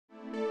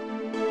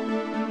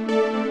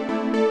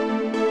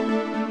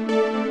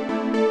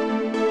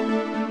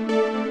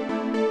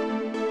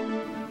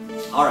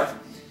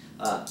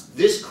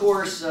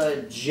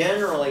course,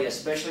 generally,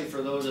 especially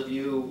for those of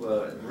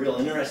you real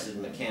interested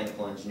in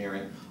mechanical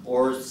engineering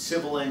or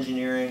civil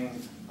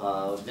engineering,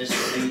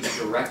 this leads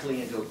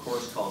directly into a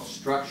course called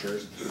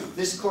Structures.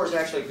 This course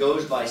actually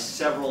goes by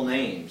several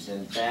names.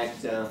 In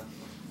fact,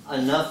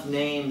 enough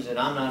names that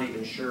I'm not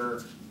even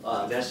sure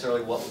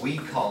necessarily what we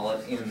call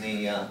it in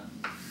the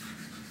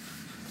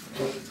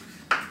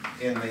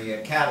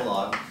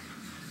catalog.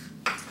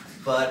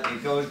 But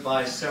it goes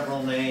by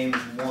several names,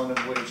 one of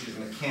which is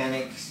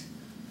mechanics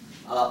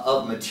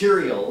of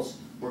materials.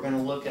 We're going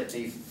to look at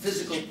the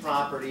physical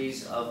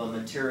properties of a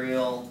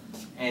material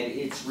and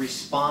its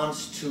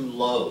response to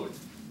load.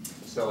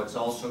 So it's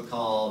also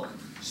called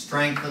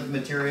strength of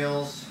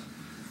materials.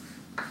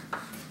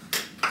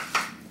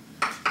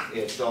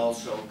 It's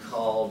also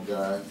called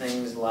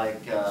things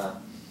like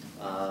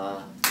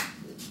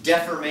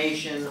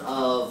deformation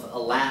of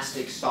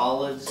elastic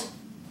solids.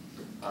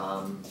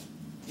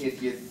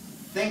 If you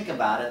think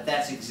about it,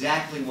 that's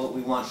exactly what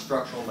we want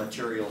structural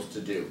materials to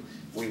do.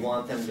 We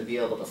want them to be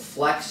able to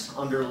flex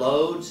under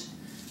loads,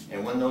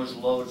 and when those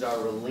loads are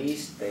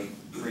released, they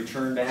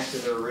return back to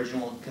their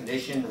original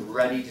condition,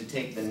 ready to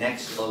take the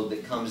next load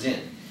that comes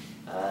in.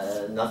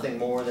 Nothing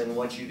more than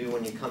what you do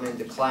when you come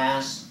into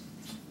class,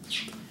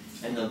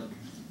 and the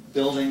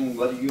building,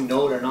 whether you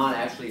know it or not,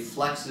 actually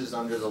flexes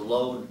under the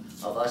load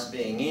of us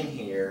being in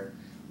here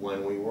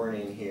when we weren't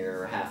in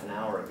here half an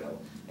hour ago.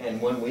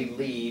 And when we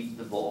leave,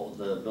 the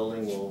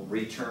building will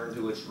return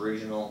to its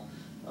original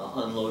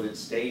unloaded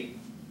state.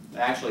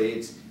 Actually,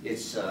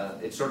 it's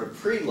sort of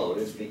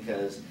preloaded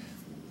because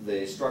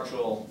the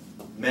structural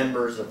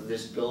members of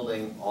this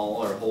building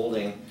all are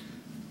holding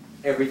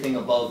everything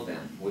above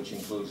them, which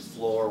includes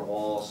floor,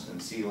 walls,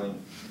 and ceiling,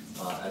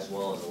 as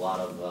well as a lot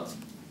of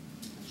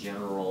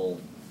general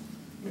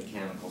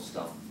mechanical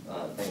stuff,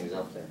 things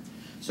up there.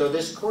 So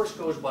this course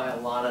goes by a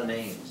lot of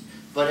names.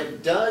 But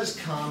it does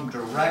come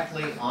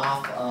directly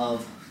off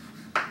of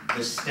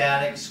the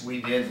statics we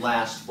did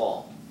last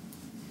fall.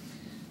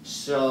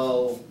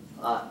 So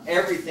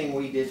everything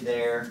we did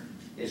there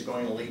is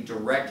going to lead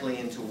directly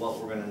into what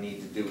we're going to need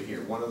to do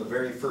here. One of the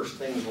very first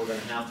things we're going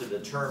to have to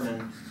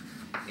determine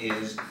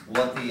is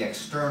what the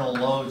external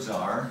loads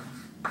are.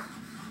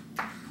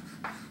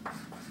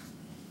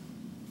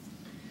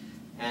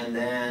 And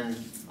then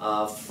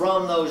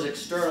from those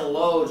external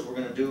loads, we're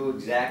going to do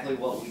exactly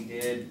what we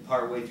did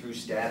partway through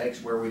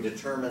statics, where we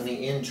determine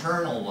the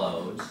internal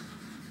loads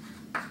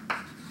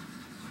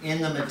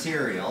in the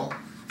material.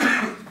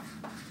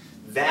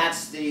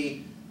 That's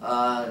the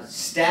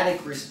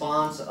static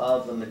response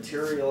of the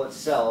material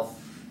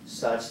itself,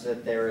 such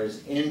that there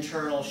is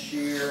internal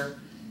shear,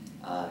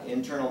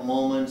 internal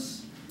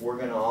moments. We're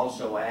going to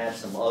also add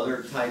some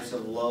other types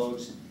of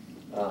loads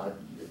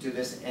to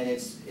this, and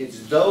it's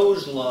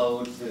those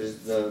loads,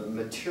 the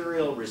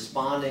material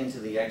responding to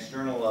the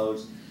external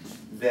loads,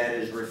 that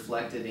is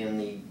reflected in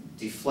the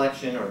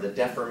deflection or the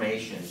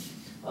deformation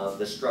of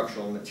the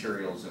structural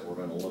materials that we're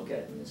going to look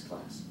at in this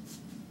class.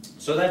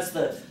 So that's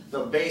the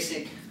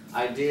basic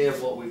idea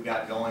of what we've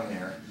got going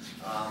there.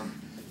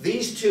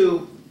 These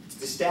two,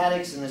 the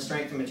statics and the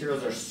strength of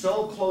materials, are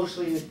so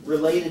closely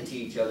related to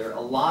each other. A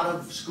lot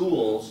of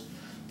schools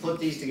put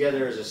these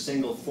together as a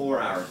single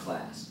 4-hour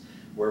class,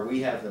 where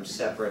we have them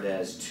separate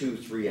as 2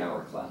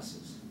 3-hour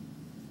classes.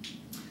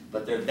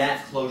 But they're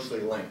that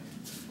closely linked.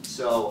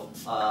 So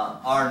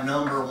our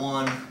number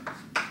one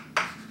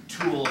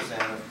tools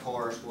then, of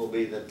course, will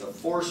be that the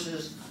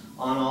forces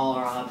on all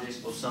our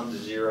objects will sum to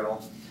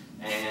 0,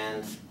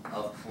 and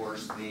of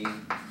course the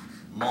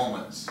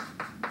moments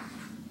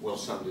will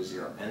sum to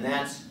 0. And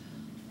that's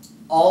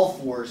all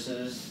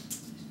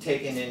forces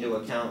taken into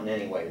account in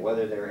any way,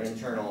 whether they're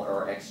internal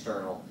or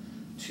external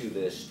to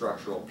the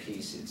structural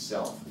piece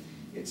itself.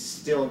 It's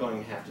still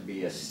going to have to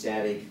be a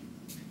static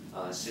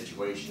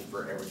situation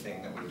for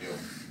everything that we do.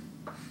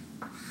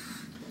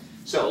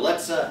 So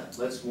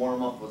let's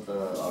warm up with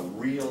a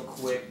real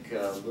quick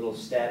little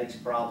statics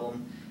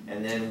problem,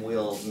 and then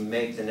we'll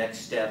make the next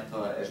step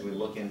as we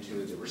look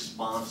into the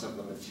response of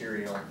the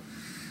material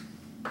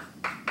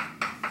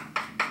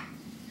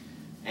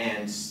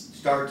and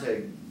start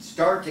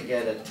to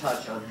get a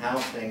touch on how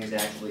things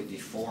actually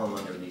deform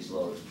under these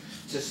loads.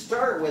 To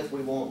start with,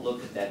 we won't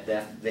look at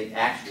the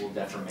actual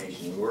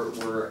deformation.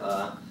 We're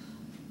a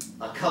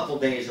couple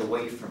days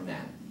away from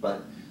that,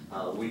 but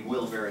we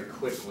will very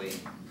quickly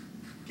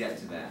get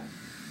to that.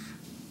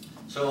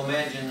 So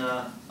imagine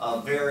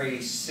a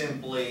very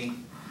simply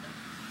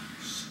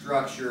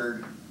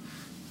structured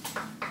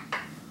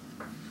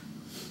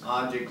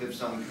object of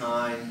some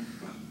kind.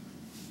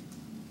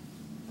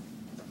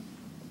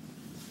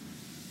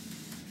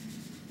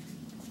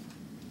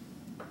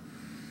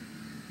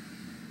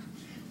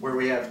 Where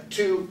we have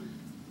two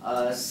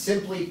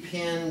simply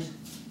pinned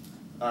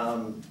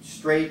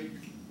straight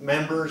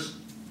members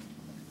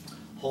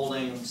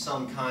holding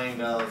some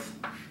kind of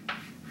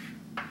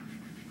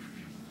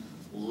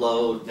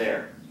load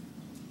there.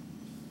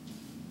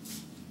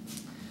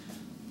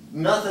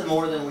 Nothing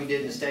more than we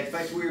did in statics. In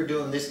fact, we were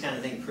doing this kind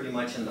of thing pretty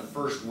much in the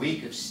first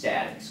week of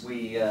statics.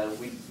 We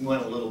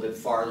went a little bit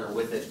farther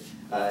with it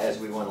as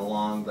we went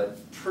along,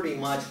 but pretty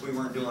much we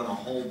weren't doing a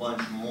whole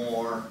bunch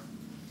more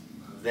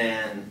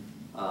than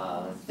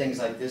things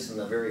like this in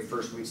the very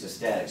first weeks of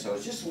static. So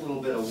it's just a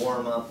little bit of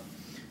warm-up,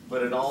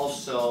 but it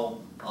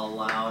also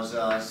allows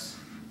us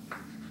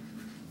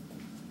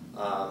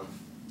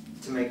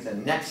to make the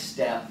next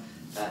step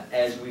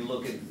as we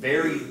look at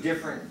very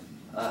different,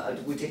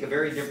 we take a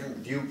very different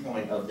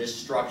viewpoint of this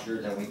structure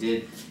than we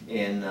did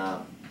in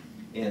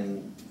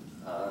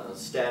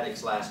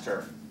statics last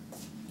term.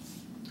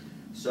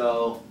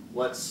 So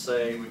let's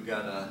say we've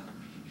got a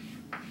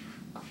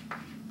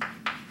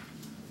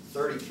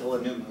 30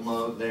 kilonewton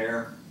load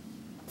there.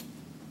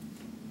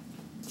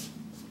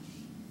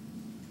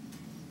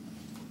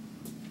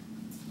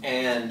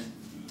 And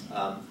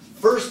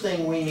first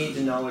thing we need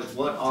to know is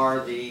what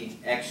are the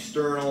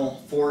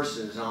external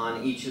forces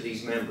on each of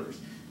these members.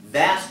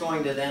 That's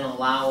going to then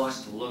allow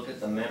us to look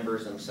at the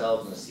members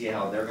themselves and see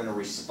how they're going to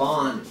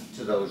respond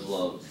to those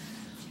loads.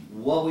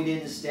 What we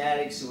did in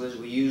statics was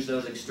we used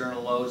those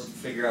external loads to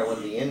figure out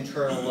what the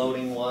internal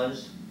loading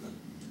was,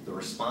 the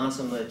response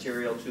of the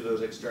material to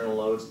those external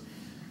loads.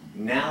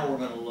 Now we're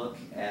going to look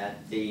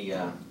at the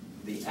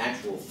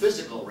actual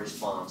physical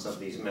response of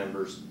these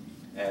members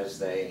as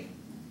they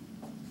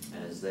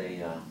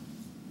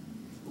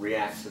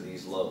react to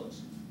these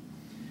loads.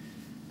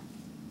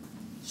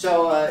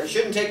 So it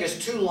shouldn't take us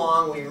too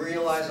long. We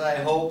realize, I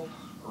hope,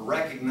 or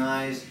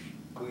recognize,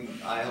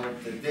 I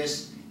hope that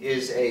this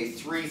is a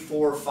 3,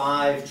 4,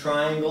 5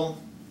 triangle,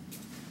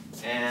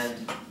 and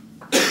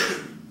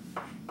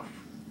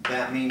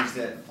that means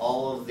that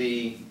all of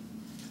the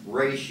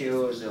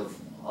ratios of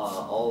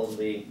all of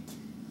the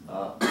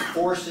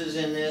forces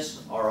in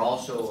this are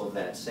also of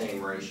that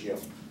same ratio.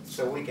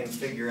 So we can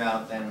figure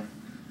out then,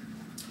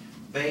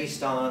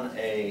 based on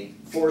a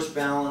force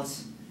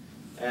balance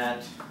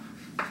at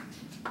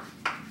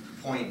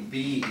point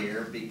B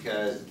here,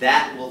 because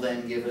that will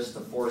then give us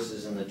the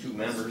forces in the two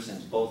members,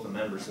 since both the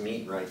members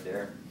meet right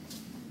there,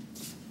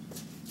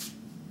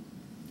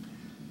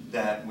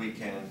 that we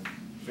can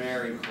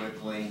very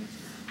quickly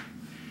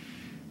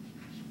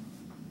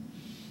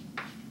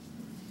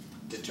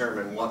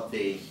determine what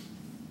the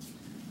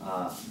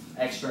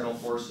external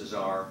forces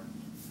are,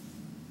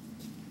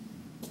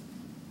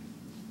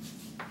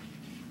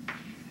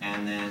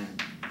 and then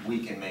we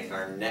can make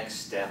our next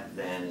step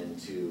then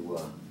into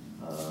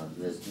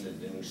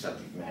the new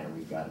subject matter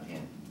we've got at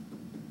hand.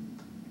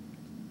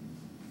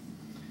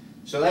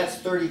 So that's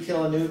 30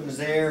 kilonewtons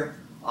there.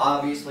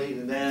 Obviously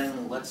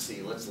then, let's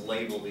see, let's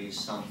label these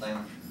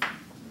something.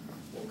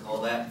 We'll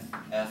call that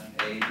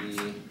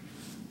FAB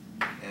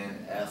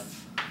and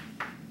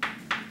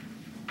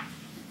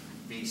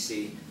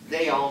FBC.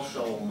 They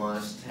also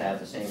must have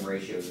the same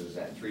ratios as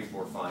that 3,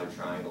 4, 5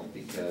 triangle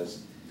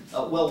because,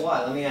 well,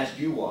 why? Let me ask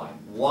you why.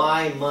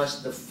 Why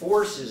must the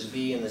forces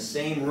be in the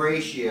same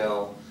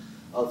ratio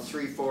of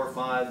 3, 4,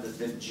 5 that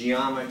the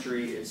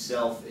geometry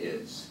itself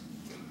is?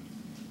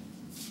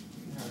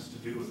 It has to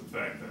do with the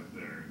fact that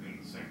they're in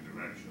the same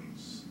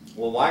directions.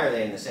 Well, why are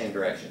they in the same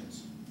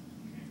directions?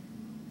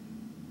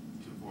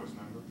 Two force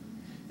members?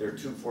 They're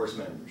two force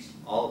members.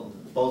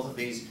 Both of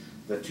these,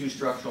 the two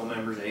structural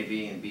members,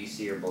 AB and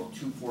BC, are both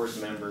two force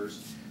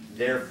members.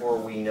 Therefore,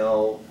 we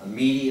know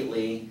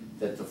immediately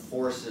that the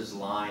forces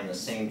lie in the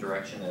same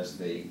direction as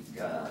the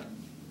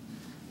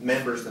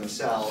members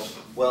themselves.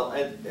 Well,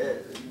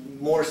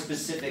 more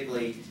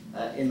specifically,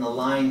 in the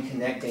line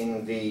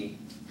connecting the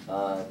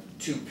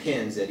two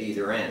pins at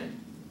either end.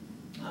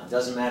 It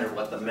doesn't matter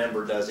what the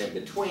member does in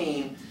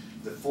between,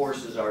 the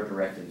forces are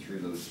directed through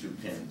those two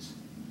pins.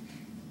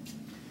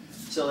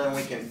 So then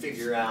we can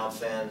figure out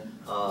then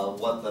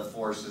what the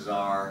forces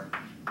are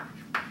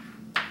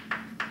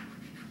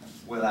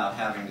without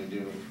having to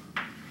do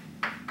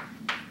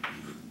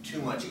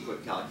too much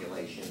quick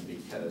calculation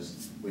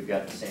because we've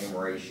got the same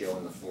ratio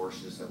in the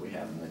forces that we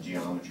have in the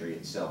geometry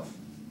itself.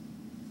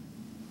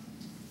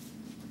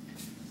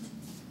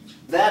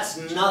 That's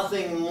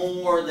nothing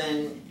more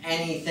than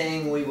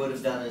anything we would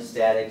have done in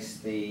statics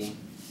the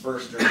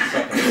first or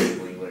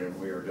second week when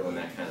we were doing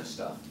that kind of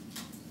stuff.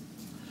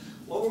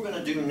 What we're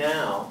going to do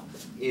now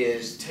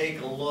is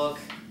take a look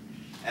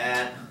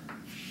at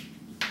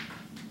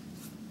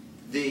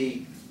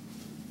the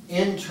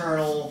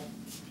internal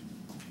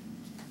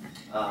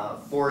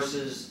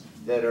forces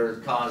that are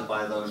caused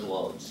by those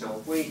loads. So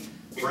if we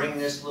bring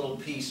this little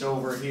piece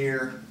over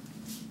here,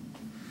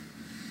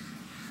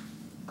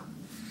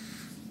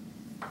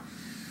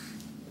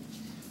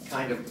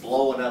 kind of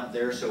blow it up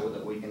there so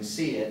that we can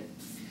see it,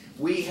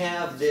 we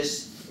have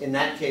this, in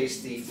that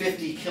case, the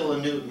 50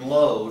 kilonewton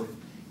load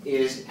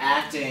is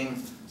acting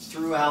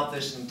throughout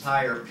this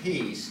entire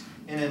piece,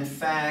 and in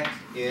fact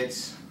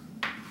it's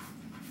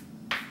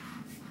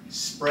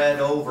spread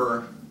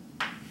over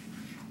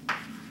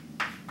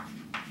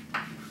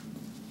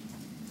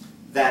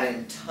that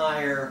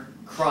entire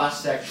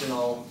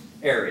cross-sectional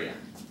area.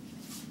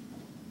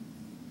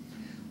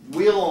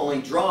 We'll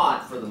only draw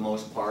it for the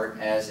most part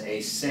as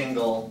a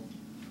single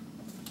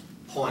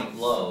point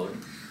load,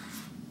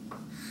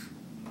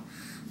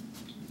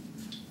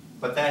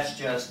 but that's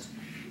just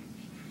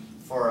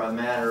for a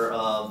matter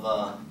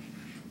of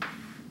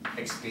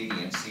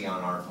expediency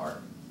on our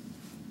part.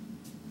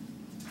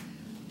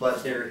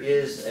 But there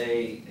is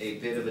a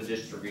bit of a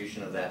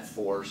distribution of that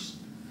force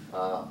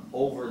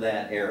over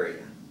that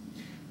area.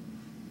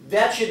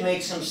 That should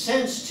make some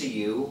sense to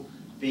you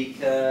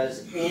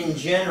because in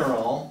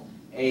general,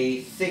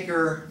 a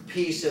thicker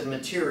piece of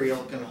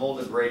material can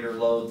hold a greater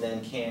load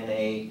than can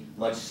a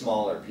much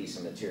smaller piece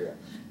of material.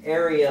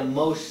 Area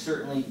most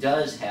certainly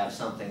does have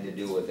something to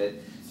do with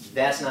it.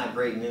 That's not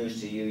great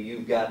news to you.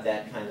 You've got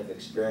that kind of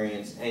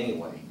experience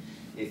anyway.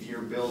 If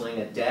you're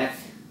building a deck,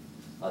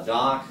 a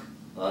dock,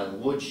 a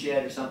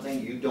woodshed or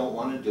something, you don't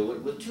want to do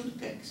it with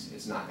toothpicks.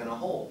 It's not going to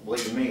hold. Well,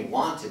 you may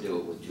want to do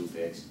it with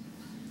toothpicks,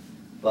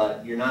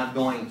 but you're not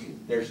going to.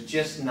 There's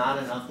just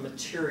not enough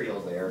material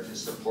there to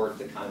support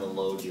the kind of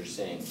load you're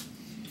seeing.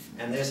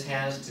 And this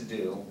has to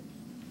do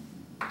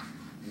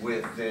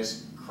with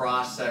this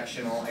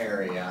cross-sectional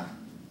area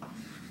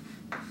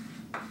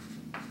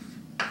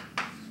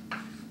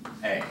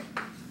A.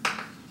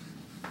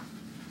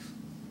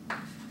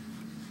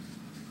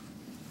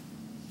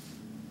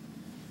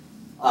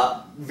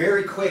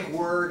 Very quick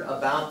word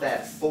about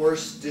that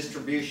force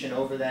distribution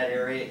over that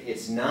area.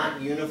 It's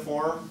not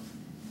uniform.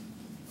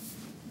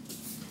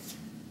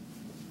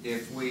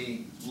 If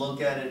we look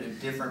at it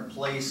at different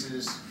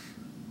places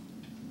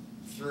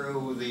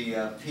through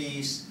the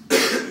piece,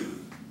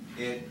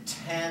 it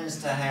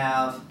tends to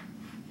have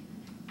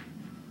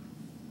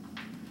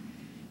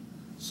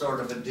sort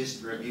of a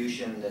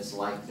distribution that's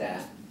like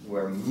that,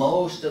 where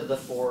most of the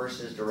force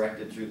is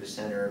directed through the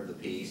center of the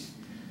piece,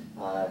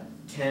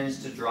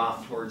 tends to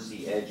drop towards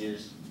the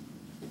edges.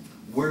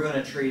 We're going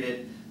to treat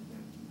it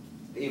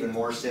even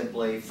more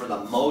simply, for the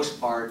most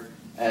part,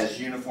 as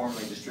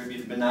uniformly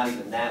distributed, but not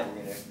even that.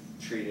 We're going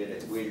to treat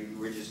it,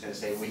 we're just going to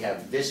say we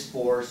have this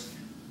force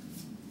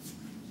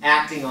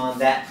acting on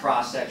that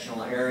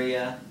cross-sectional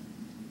area,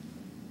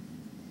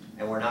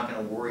 and we're not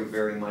going to worry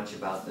very much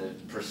about the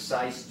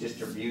precise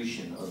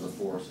distribution of the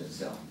force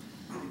itself.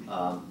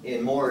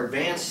 In more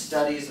advanced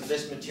studies of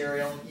this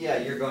material, yeah,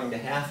 you're going to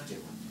have to.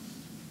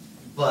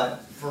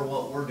 But for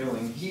what we're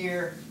doing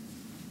here,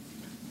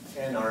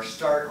 and our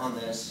start on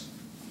this,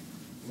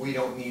 we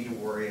don't need to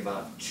worry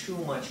about too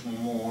much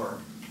more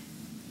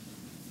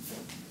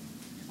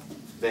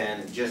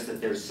than just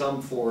that there's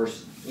some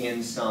force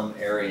in some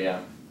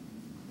area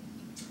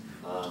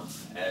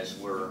as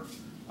we're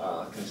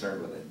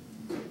concerned with it.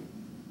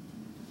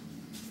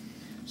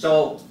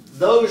 So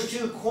those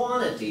two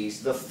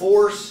quantities, the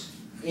force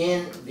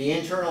in the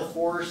internal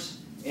force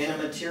in a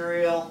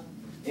material,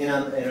 in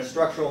a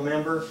structural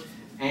member,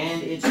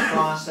 and its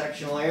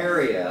cross-sectional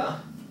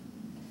area,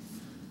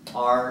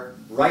 are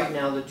right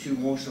now the two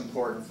most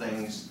important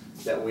things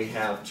that we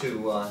have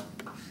to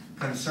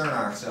concern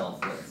ourselves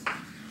with.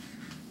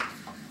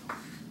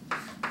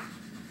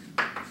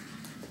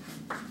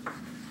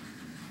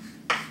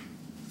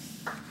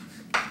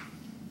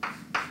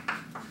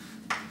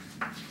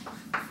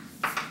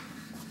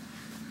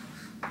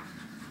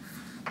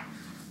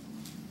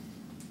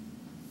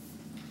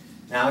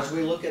 Now, as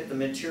we look at the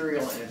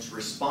material and its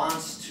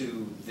response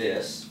to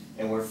this,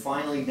 and we're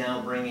finally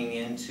now bringing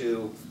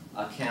into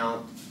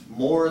account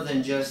more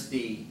than just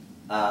the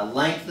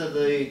length of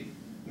the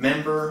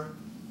member,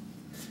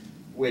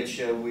 which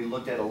we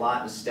looked at a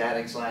lot in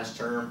statics last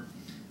term.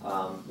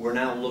 We're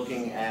now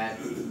looking at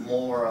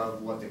more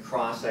of what the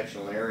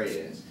cross-sectional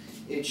area is.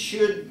 It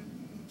should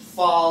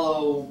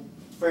follow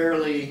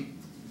fairly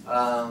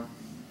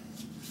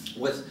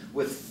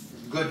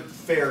with good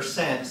fair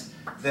sense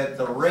that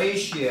the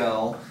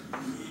ratio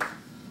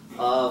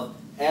of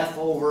F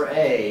over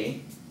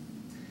A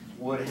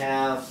would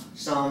have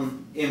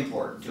some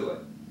import to it.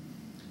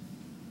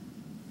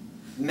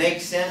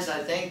 Makes sense, I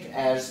think,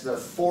 as the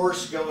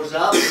force goes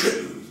up,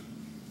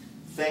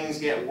 things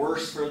get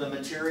worse for the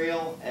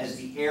material. As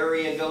the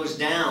area goes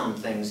down,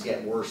 things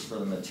get worse for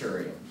the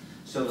material.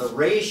 So the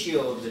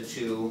ratio of the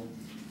two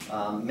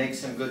makes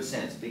some good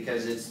sense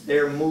because it's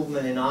their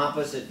movement in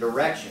opposite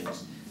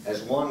directions.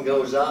 As one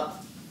goes up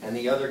and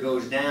the other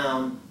goes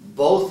down,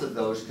 both of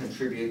those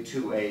contribute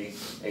to a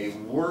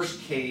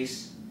worst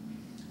case,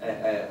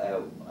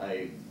 a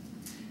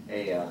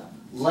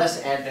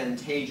less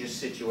advantageous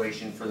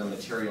situation for the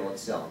material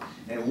itself.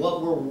 And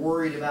what we're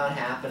worried about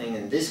happening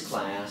in this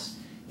class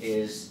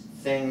is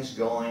things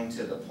going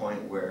to the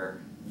point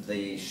where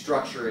the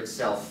structure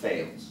itself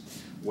fails.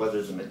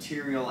 Whether the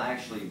material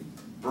actually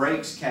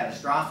breaks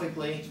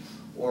catastrophically,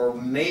 or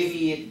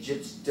maybe it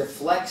just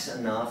deflects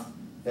enough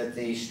that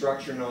the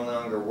structure no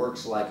longer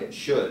works like it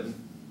should.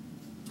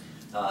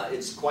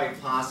 It's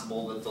quite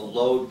possible that the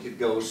load could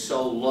go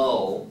so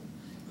low,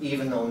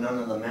 even though none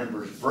of the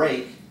members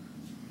break,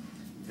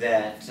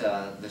 that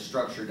the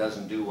structure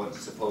doesn't do what it's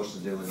supposed to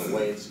do in the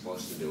way it's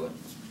supposed to do it.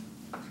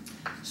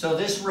 So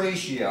this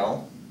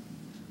ratio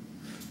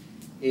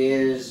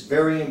is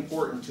very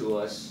important to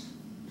us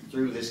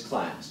through this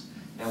class,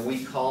 and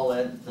we call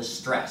it the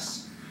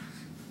stress,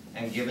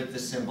 and give it the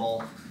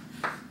symbol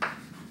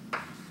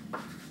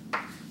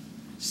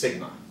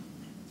sigma.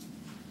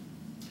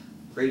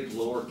 great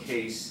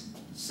lowercase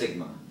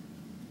sigma.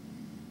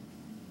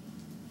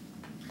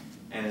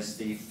 And it's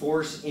the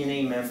force in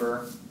a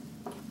member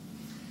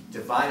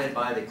divided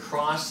by the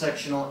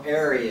cross-sectional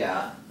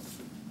area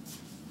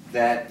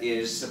that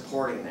is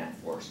supporting that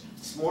force.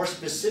 More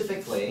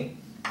specifically,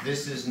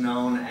 this is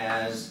known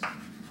as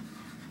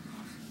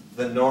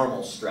the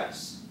normal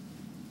stress.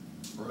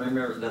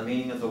 Remember the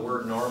meaning of the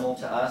word normal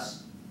to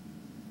us?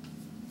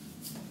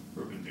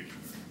 Perpendicular.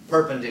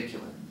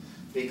 Perpendicular.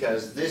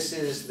 Because this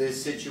is the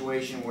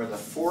situation where the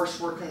force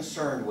we're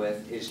concerned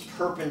with is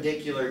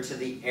perpendicular to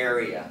the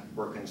area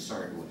we're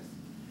concerned with.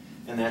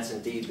 And that's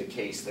indeed the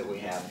case that we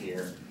have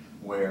here,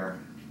 where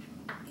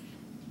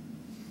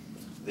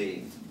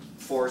the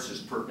force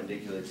is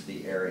perpendicular to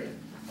the area.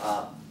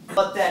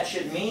 What that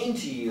should mean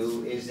to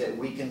you is that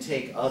we can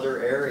take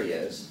other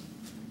areas.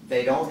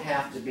 They don't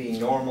have to be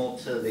normal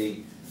to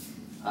the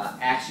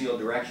axial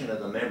direction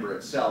of the member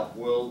itself.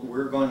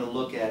 We're going to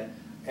look at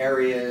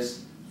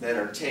areas that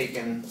are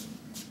taken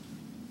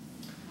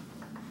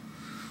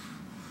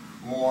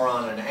more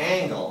on an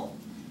angle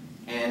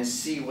and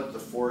see what the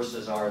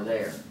forces are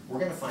there. We're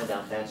going to find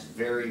out that's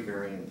very,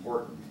 very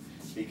important,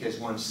 because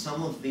when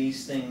some of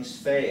these things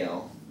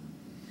fail,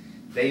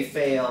 they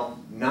fail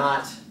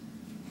not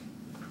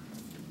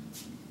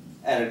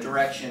at a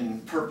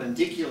direction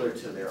perpendicular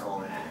to their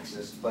own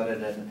axis, but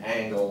at an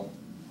angle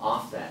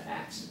off that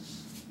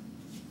axis.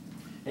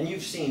 And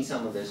you've seen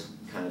some of this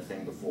kind of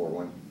thing before.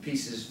 When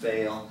pieces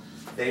fail,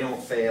 they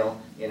don't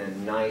fail in a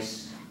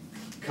nice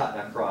cut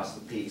across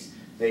the piece.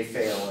 They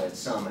fail at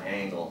some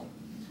angle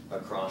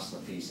across the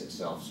piece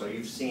itself. So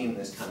you've seen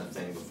this kind of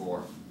thing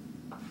before.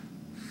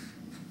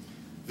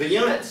 The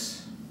units.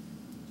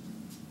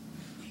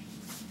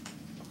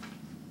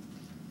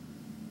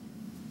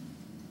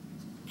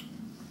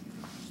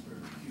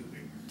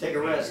 Take a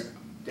rest.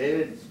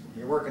 David,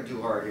 you're working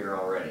too hard here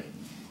already.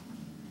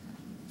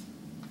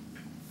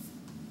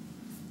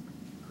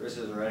 Chris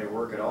isn't ready to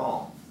work at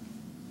all.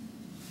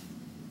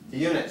 The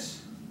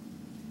units.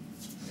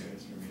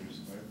 Units per meter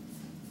squared.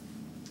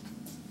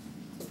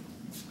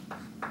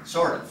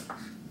 Sort of.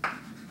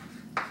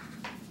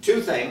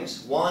 Two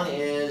things. One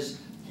is,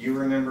 you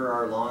remember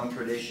our long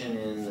tradition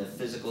in the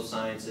physical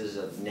sciences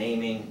of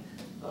naming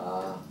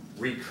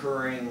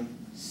recurring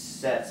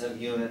sets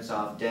of units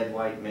off dead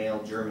white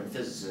male German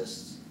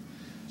physicists.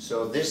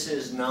 So this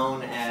is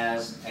known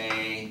as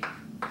a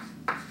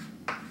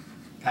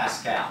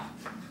Pascal.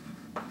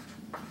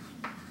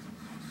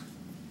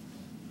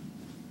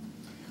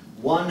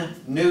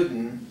 1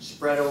 Newton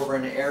spread over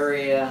an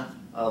area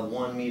of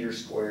 1 meter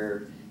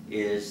squared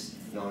is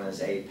known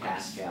as a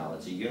Pascal.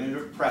 It's a unit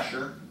of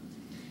pressure.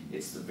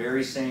 It's the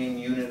very same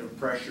unit of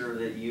pressure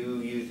that you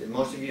use.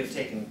 Most of you have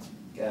taken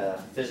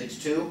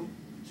physics 2,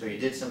 so you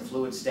did some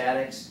fluid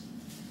statics.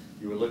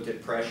 You looked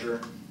at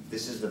pressure.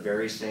 This is the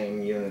very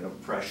same unit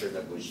of pressure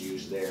that was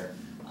used there.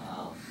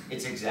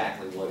 It's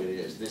exactly what it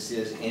is. This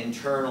is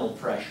internal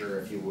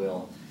pressure, if you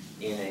will,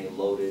 in a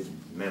loaded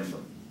member.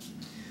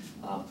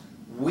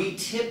 We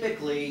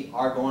typically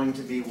are going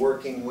to be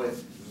working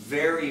with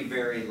very,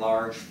 very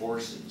large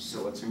forces,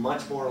 so it's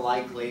much more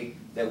likely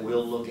that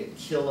we'll look at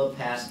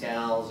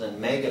kilopascals and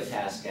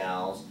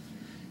megapascals,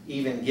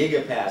 even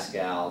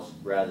gigapascals,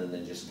 rather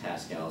than just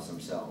pascals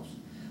themselves.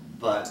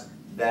 But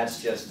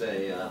that's just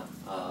a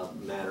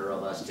matter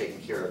of us taking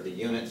care of the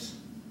units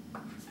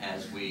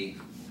as we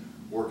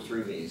work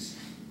through these.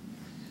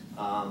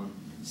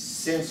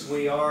 Since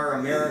we are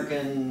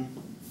American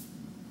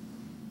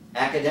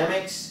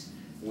academics,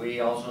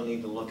 we also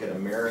need to look at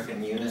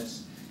American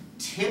units.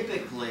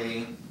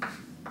 Typically,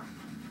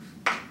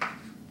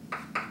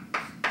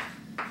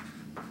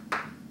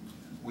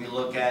 we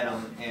look at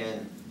them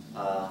in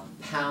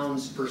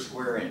pounds per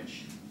square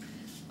inch.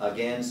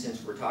 Again,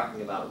 since we're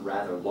talking about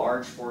rather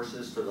large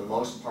forces for the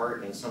most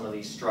part in some of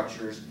these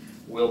structures,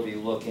 we'll be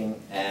looking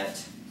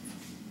at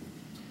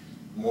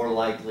more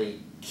likely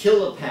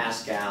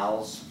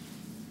kilopascals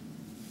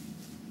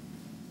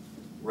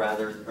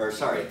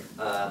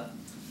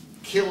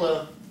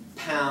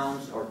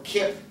kilopounds or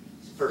kip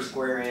per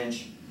square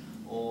inch,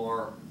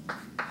 or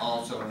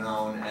also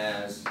known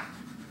as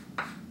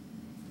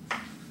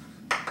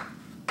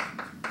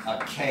a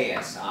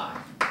KSI,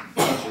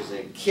 which is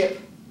a kip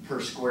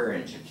per square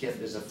inch. A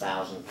kip is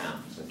 1,000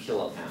 pounds, a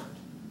kilopound.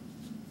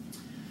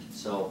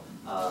 So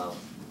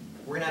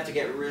we're going to have to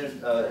get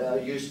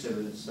used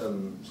to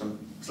some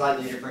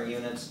slightly different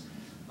units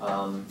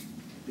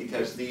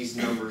because these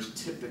numbers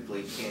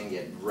typically can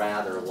get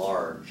rather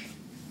large.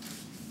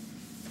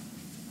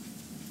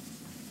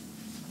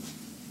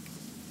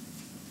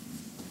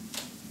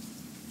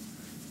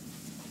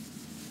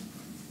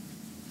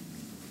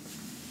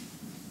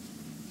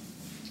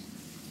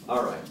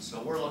 All right,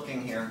 so we're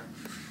looking here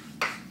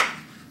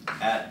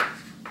at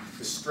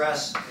the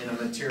stress in a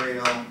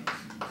material,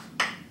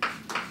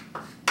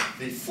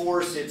 the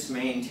force it's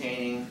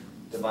maintaining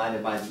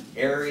divided by the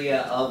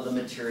area of the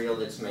material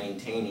that's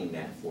maintaining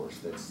that force,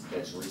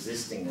 that's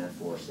resisting that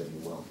force, if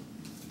you will.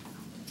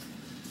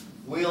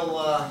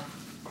 We'll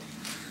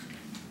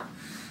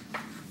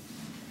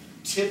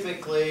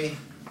typically,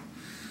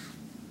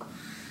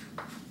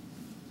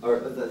 or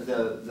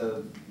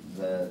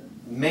the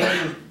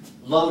main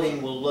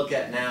loading we'll look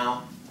at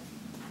now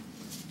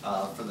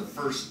for the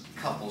first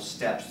couple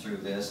steps through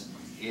this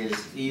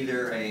is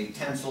either a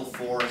tensile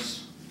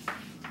force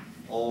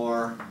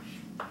or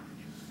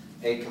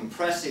a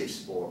compressive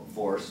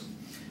force.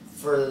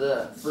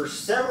 For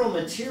several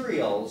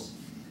materials,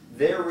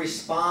 their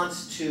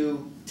response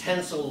to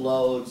tensile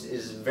loads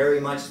is very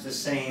much the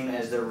same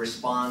as their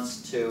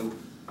response to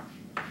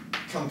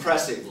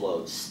compressive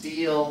loads.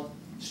 Steel,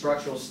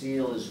 structural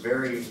steel, is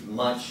very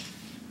much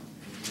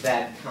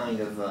that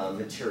kind of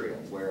material,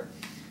 where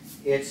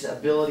its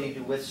ability to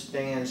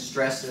withstand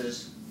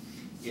stresses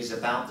is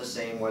about the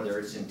same whether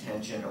it's in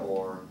tension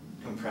or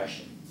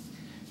compression.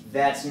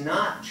 That's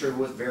not true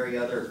with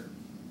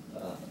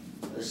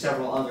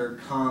several other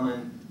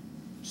common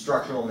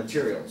structural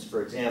materials.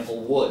 For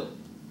example, wood.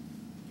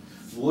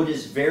 Wood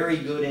is very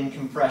good in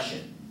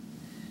compression.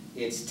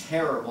 It's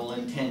terrible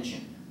in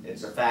tension.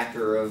 It's a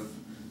factor of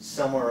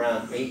somewhere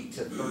around 8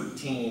 to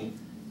 13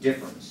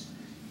 difference.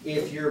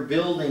 If you're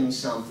building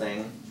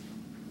something,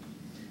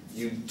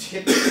 you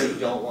typically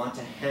don't want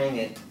to hang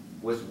it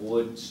with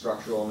wood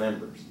structural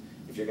members.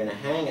 If you're going to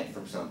hang it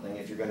from something,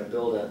 if you're going to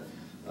build a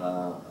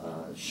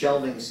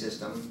shelving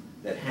system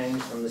that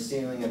hangs from the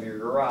ceiling of your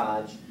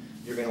garage,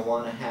 you're going to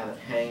want to have it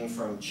hang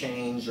from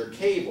chains or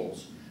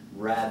cables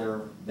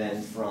rather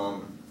than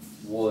from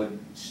wood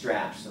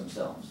straps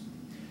themselves.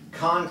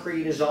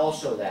 Concrete is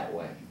also that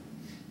way.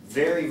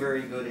 Very,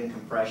 very good in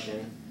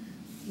compression,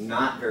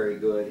 not very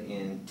good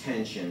in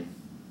tension.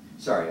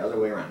 Sorry, other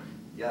way around.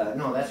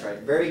 No, that's right.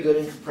 Very good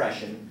in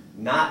compression,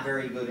 not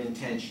very good in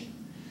tension.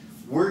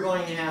 We're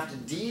going to have to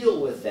deal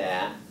with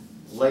that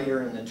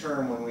later in the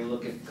term when we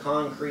look at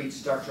concrete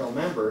structural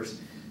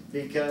members,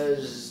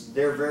 because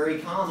they're very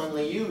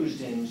commonly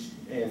used in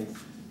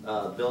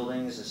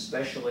buildings,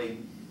 especially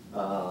a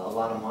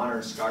lot of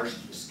modern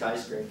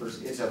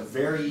skyscrapers. It's a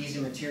very easy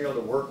material to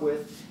work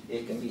with.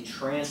 It can be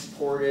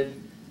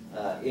transported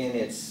in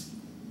its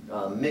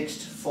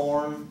mixed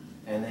form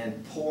and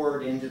then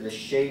poured into the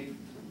shape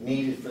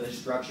needed for the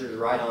structures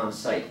right on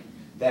site.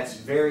 That's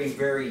very,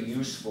 very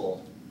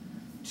useful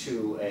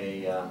to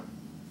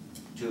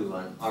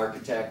an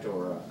architect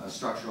or a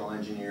structural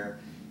engineer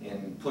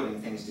in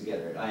putting things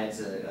together. It adds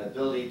an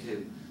ability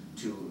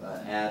to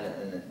add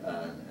an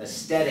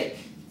aesthetic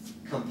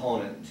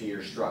component to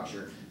your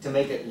structure to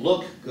make it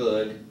look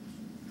good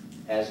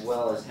as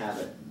well as have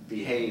it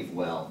behave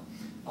well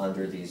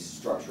under these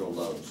structural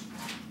loads.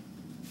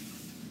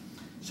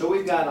 So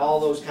we've got all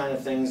those kind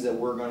of things that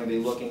we're going to be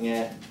looking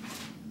at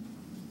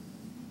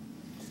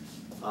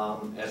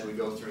as we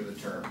go through the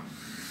term.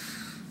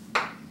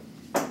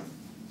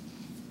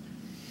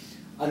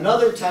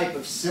 Another type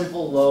of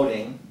simple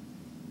loading,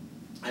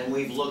 and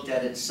we've looked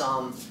at it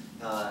some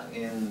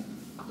in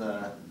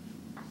the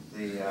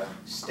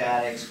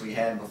statics we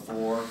had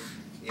before,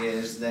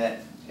 is that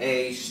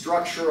a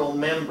structural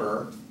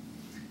member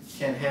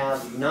can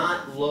have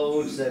not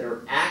loads that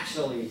are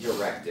actually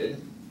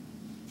directed,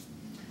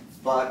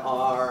 but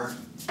are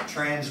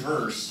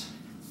transverse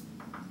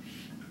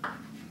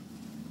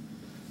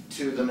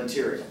to the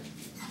material.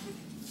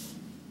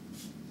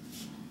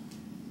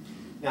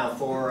 Now,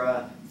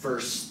 for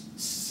the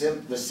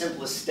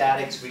simplest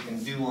statics we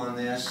can do on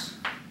this,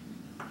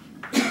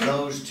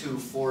 those two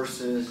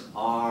forces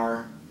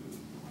are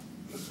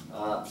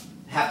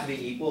have to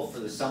be equal for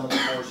the sum of the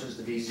forces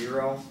to be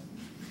 0.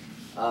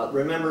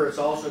 Remember, it's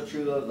also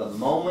true that the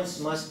moments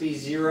must be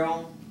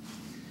 0.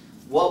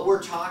 What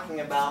we're talking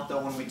about,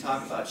 though, when we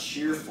talk about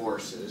shear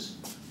forces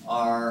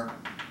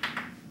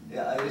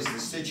is the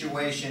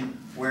situation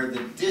where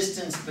the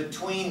distance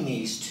between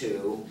these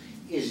two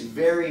is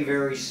very,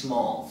 very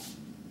small,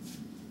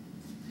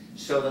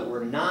 so that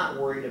we're not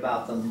worried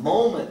about the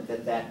moment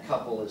that that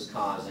couple is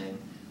causing.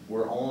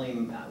 We're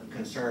only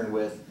concerned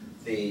with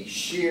the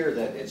shear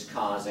that it's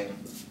causing,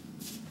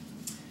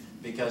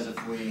 because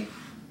if we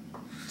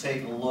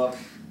take a look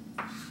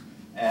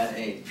at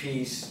a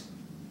piece,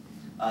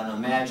 an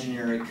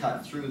imaginary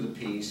cut through the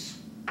piece,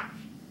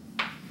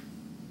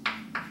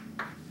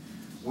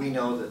 we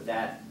know that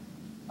that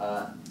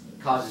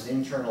causes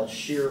internal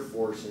shear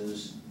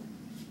forces,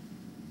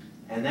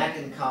 and that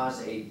can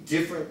cause a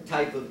different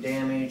type of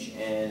damage,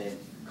 and it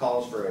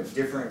calls for a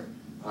different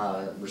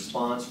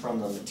response from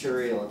the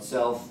material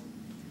itself.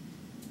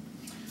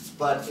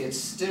 But it's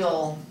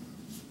still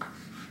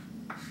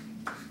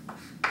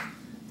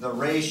the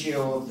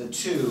ratio of the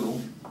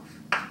two,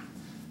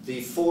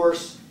 the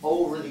force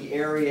over the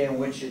area on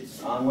which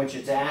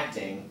it's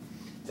acting,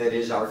 that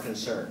is our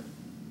concern.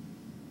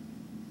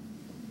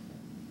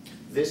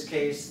 In this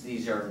case,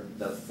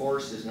 the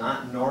force is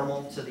not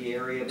normal to the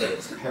area, but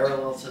it's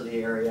parallel to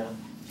the area.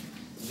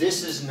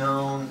 This is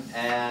known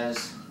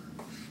as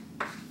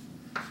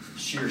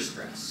shear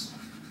stress.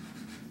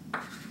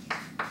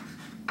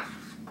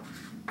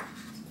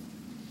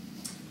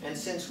 And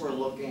since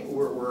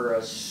we're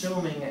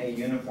assuming a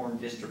uniform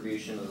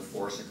distribution of the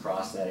force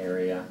across that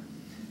area,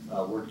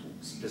 we're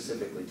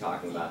specifically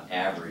talking about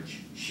average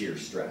shear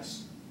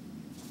stress.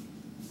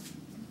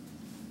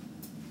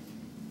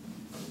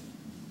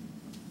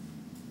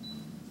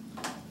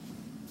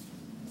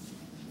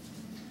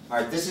 All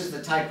right, this is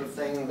the type of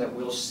thing that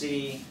we'll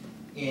see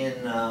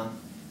in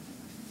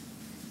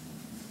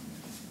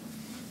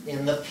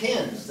the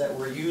pins that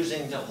we're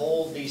using to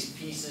hold these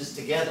pieces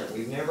together.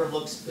 We've never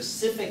looked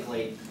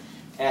specifically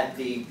at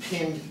the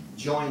pinned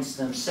joints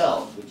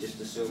themselves. We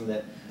just assumed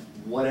that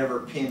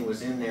whatever pin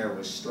was in there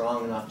was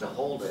strong enough to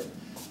hold it.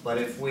 But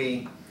if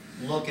we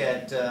look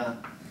at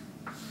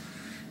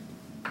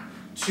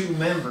two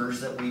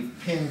members that we've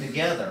pinned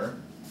together,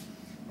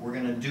 we're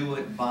going to do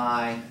it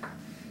by,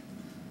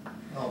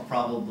 well,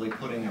 probably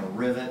putting a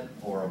rivet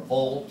or a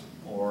bolt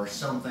or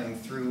something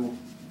through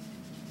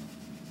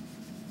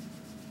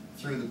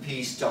the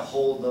piece to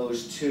hold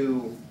those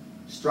two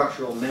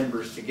structural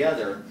members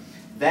together.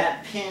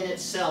 That pin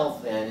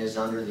itself then is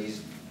under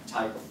these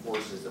type of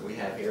forces that we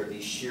have here,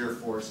 these shear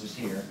forces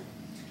here,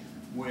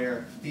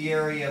 where the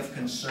area of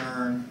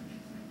concern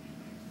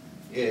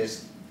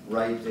is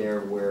right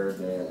there where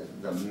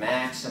the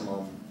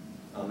maximum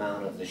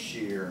amount of the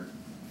shear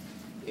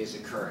is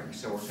occurring.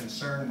 So we're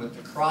concerned with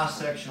the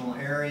cross-sectional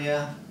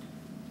area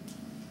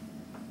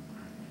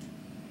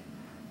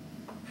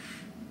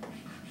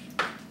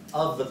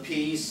of the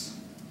piece,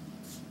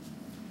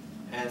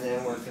 and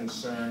then we're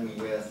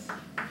concerned with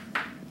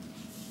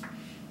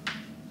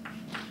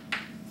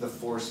the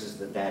forces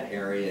that that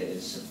area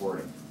is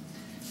supporting.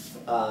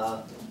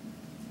 I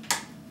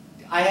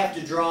have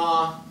to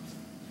draw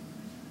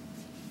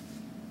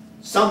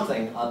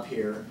something up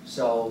here,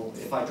 so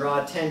if I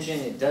draw tension,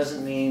 it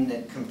doesn't mean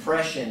that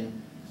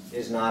compression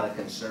is not a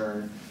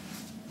concern.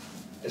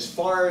 As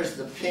far as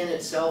the pin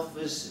itself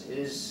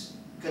is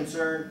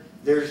concerned,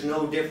 there's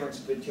no difference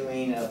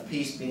between a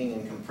piece being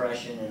in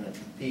compression and a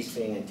piece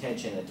being in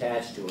tension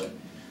attached to it.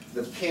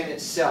 The pin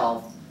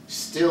itself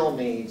still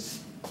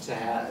needs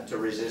to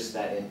resist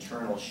that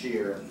internal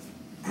shear,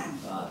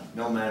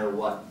 no matter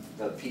what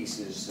the piece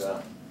is,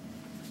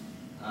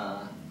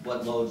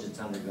 what loads it's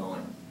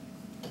undergoing.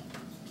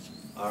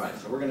 All right,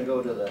 so we're going to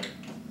go to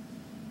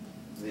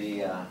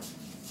the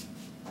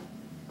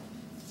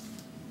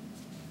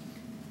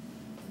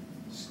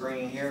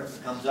screen here. If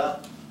it comes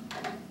up,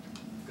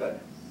 good.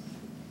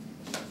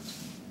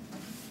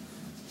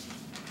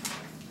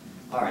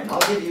 All right, and I'll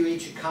give you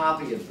each a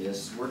copy of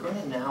this. We're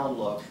going to now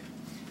look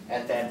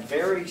at that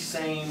very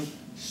same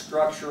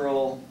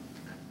structural,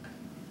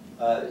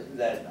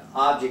 that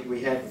object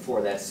we had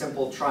before, that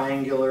simple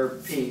triangular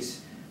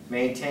piece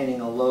maintaining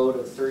a load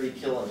of 30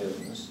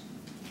 kilonewtons.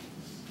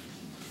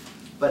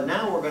 But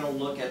now we're going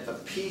to look at the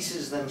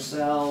pieces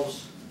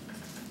themselves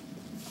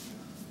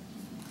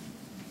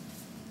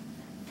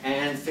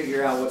and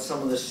figure out what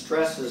some of the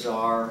stresses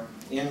are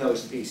in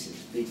those pieces,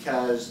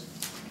 because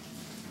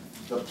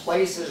the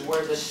places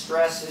where the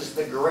stress is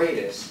the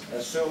greatest,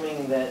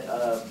 assuming that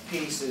a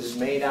piece is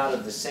made out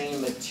of the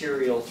same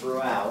material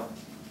throughout,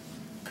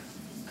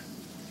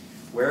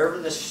 wherever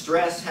the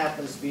stress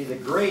happens to be the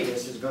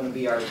greatest is going to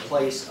be our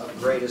place of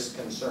greatest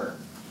concern.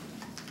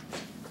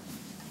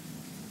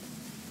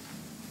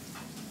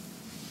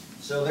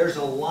 So there's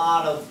a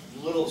lot of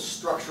little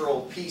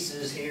structural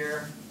pieces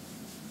here,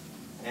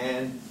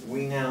 and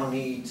we now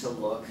need to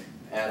look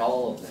at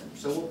all of them.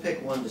 So we'll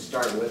pick one to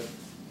start with.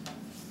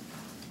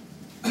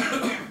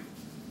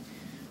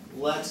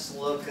 Let's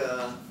look,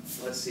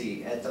 let's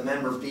see, at the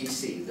member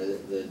BC,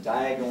 the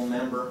diagonal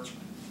member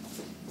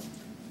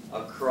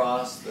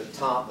across the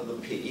top of the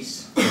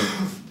piece.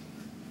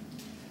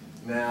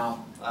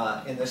 Now,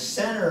 in the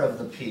center of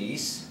the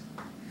piece,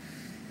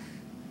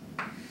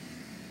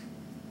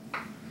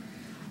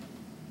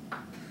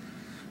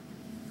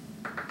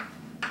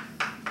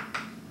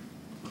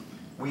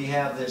 we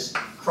have this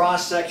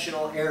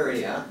cross-sectional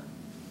area.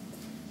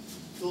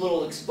 The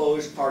little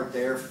exposed part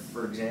there,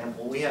 for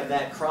example, we have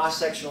that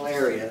cross-sectional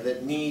area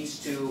that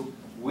needs to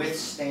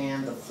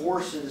withstand the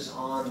forces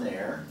on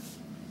there.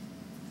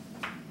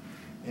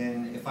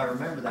 And if I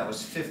remember, that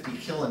was 50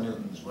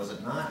 kilonewtons, was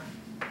it not?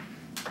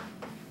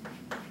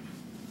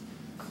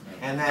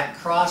 And that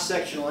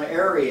cross-sectional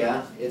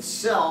area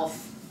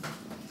itself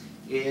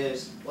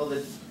is, well,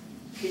 the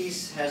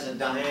piece has a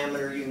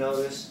diameter, you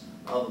notice,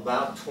 of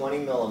about 20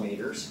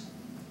 millimeters.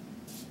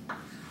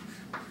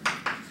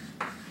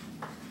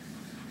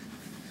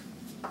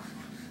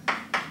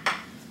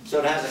 So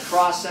it has a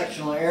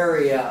cross-sectional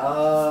area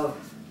of,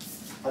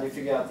 how do you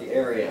figure out the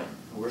area?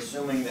 We're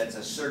assuming that's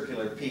a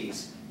circular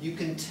piece. You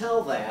can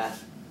tell that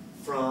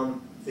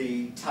from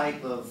the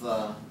type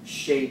of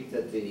shape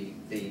that the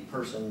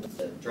person,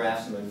 the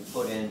draftsman,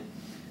 put in.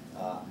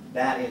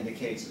 That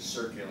indicates a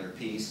circular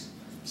piece.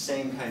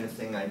 Same kind of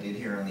thing I did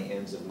here on the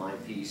ends of my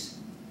piece.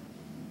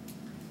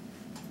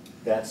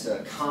 That's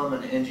a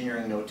common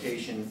engineering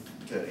notation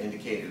to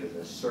indicate it as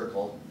a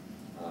circle,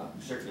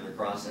 circular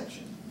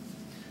cross-section.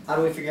 How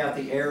do we figure out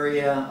the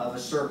area of a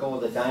circle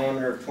with a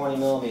diameter of 20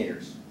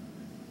 millimeters?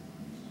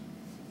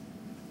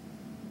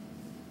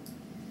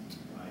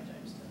 5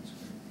 times 10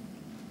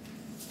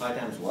 squared. 5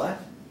 times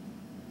what?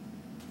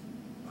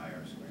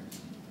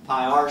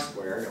 pi r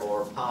squared,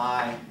 or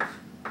pi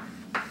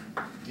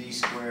d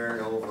squared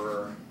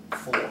over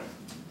 4.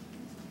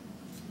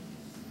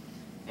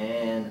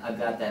 And I've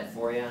got that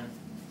for you.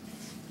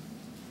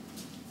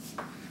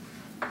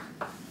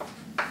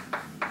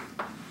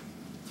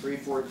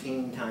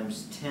 .314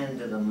 times 10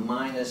 to the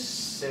minus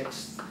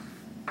 6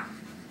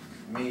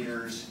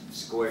 meters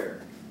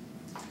squared.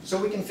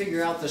 So we can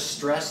figure out the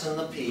stress in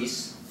the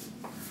piece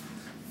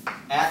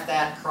at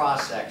that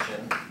cross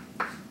section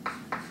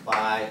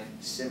by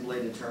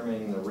simply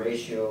determining the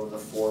ratio of the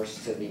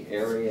force to the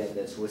area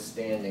that's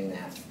withstanding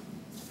that.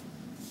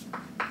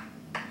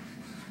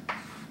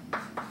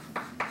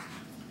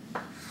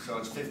 So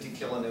it's 50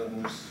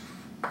 kilonewtons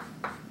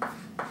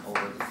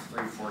over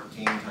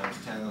 314 times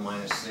 10 to the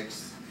minus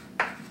 6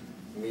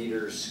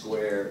 meters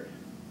squared.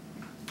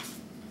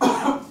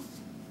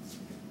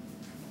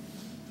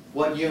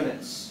 What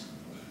units?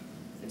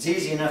 It's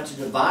easy enough to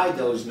divide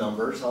those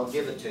numbers. I'll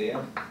give it to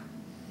you.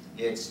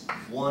 It's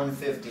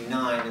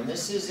 159, and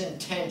this is in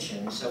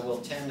tension, so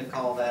we'll tend to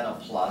call that a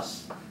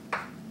plus.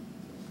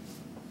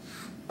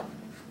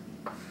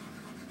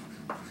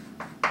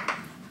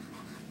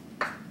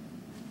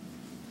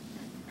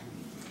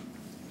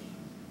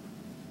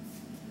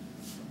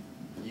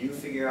 You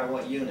figure out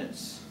what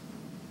units.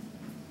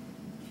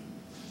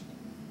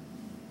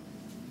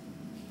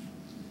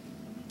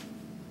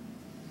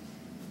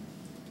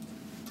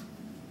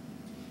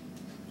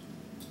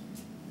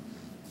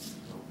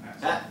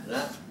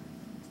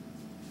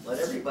 Let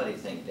everybody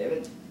think,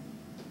 David.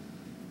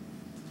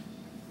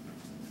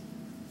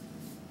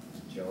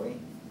 Joey,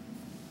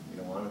 you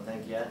don't want to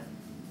think yet?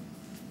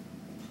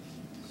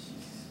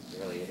 It's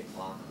barely 8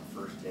 o'clock on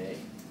the first day.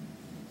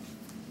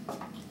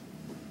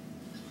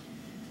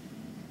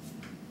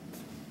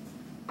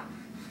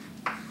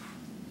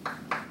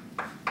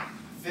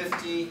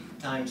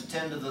 Times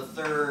 10 to the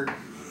third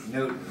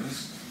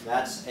newtons,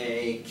 that's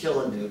a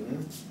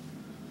kilonewton,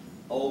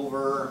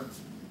 over,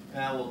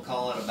 we'll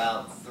call it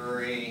about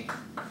 3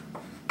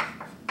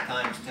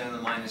 times 10 to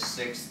the minus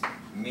 6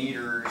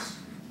 meters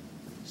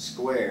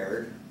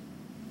squared.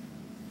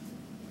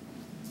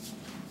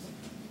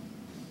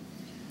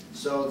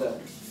 So the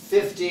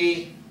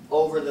 50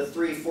 over the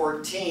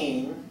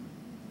 314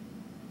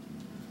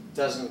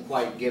 doesn't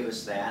quite give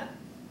us that.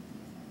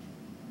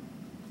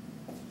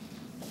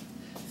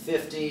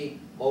 50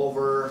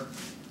 over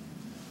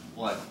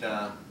what,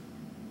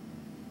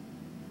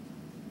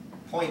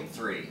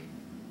 0.3,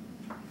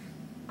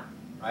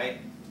 right?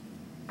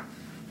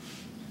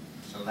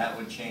 So that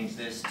would change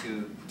this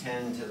to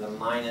 10 to the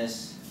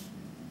minus,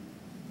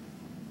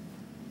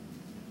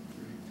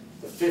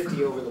 the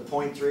 50 over the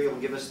 0.3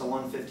 will give us the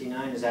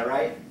 159, is that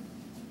right?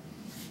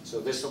 So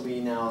this will be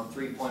now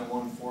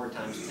 3.14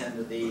 times 10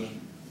 to the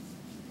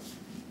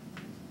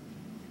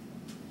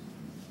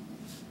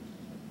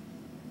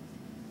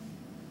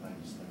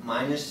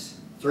minus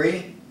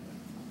 3,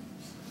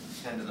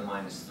 10 to the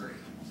minus 3.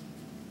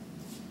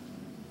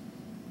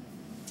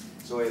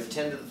 So we have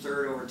 10 to the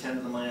third over 10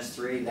 to the minus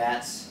 3,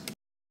 that's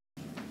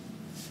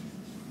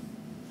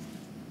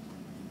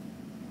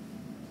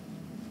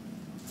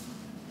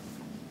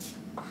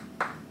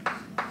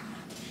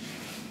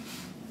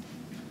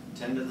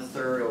ten to the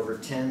third over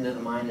 10 to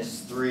the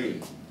minus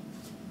 3.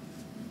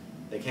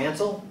 They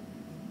cancel?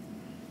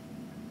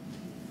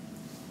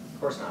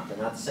 Of course not, they're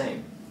not the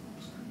same.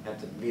 Have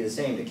to be the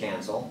same to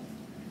cancel.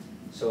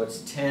 So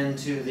it's 10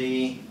 to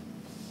the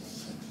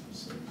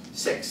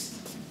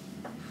 6th.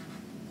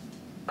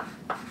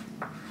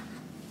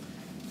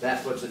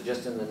 That puts it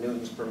just in the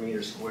newtons per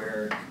meter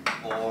squared,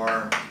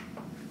 or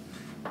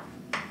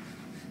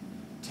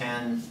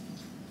 10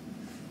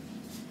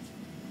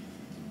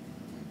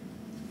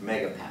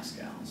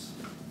 megapascals.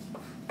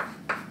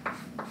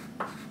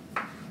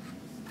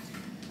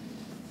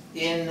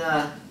 In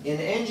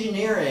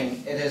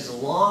engineering, it has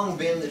long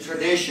been the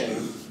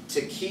tradition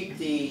to keep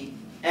the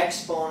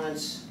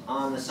exponents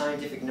on the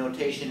scientific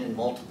notation in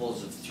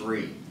multiples of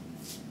 3.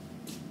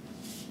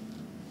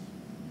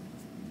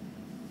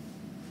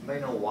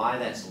 Anybody know why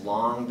that's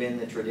long been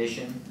the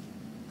tradition?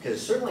 Because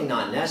it's certainly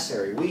not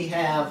necessary. We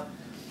have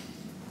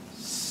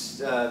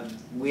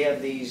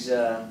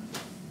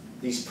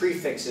these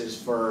prefixes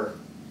for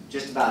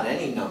just about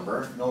any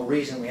number. No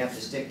reason we have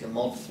to stick to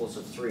multiples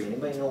of 3.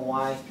 Anybody know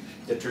why?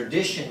 The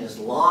tradition has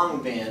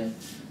long been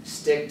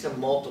stick to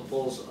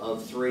multiples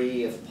of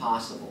 3 if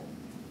possible.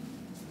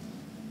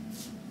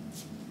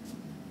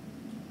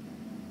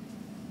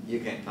 You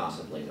can't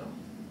possibly know.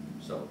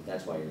 So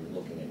that's why you're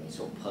looking at me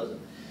so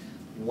puzzled.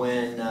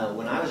 When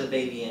I was a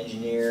baby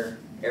engineer,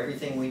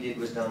 everything we did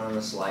was done on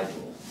a slide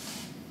rule.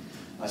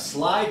 A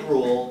slide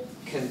rule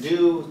can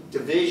do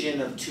division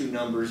of 2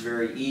 numbers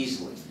very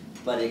easily,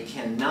 but it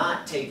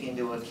cannot take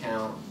into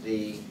account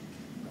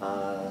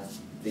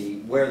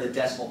where the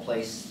decimal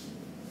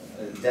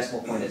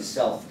point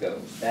itself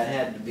goes. That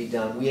had to be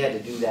done. We had to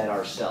do that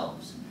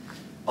ourselves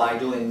by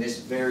doing this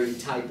very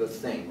type of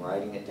thing,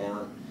 writing it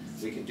down.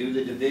 We could do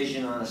the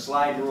division on a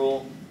slide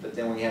rule, but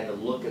then we had to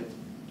look at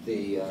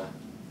the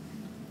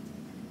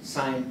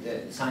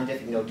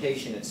scientific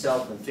notation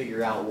itself and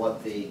figure out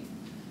what the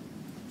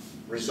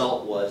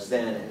result was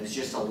then. And it's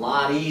just a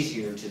lot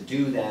easier to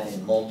do that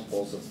in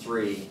multiples of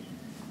 3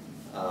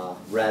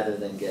 rather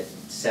than get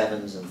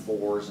 7s and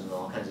 4s and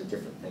all kinds of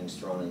different things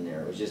thrown in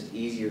there. It was just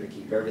easier to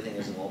keep everything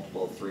as a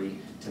multiple of 3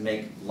 to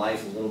make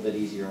life a little bit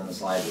easier on the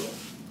slide rule.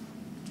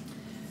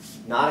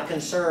 Not a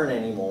concern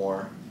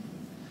anymore,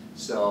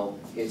 so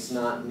it's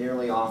not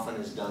nearly often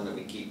as done that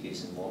we keep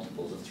these in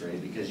multiples of 3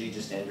 because you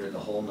just enter the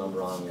whole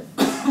number on your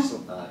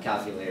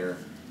calculator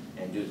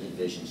and do the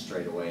division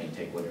straight away and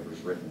take whatever's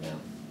written down.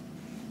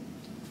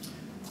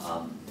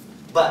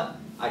 But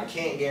I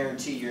can't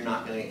guarantee you're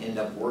not going to end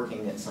up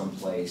working at some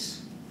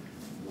place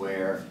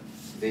where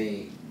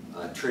the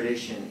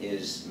tradition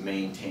is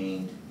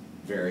maintained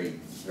very,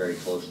 very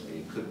closely.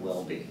 It could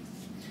well be.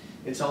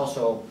 It's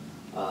also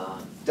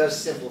does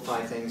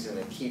simplify things, and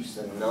it keeps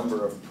the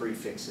number of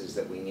prefixes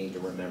that we need to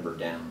remember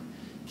down.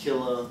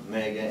 Kilo,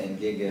 mega, and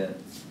giga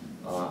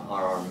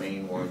are our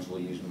main ones. We'll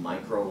use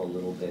micro a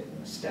little bit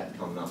in a step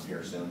coming up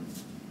here soon.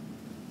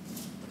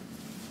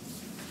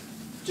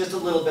 Just a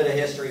little bit of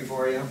history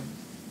for you.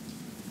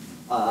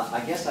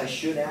 I guess I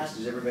should ask,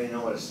 does everybody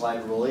know what a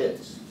slide rule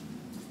is?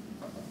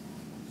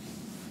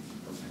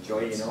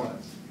 Joy, you know it?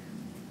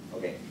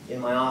 Okay. In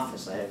my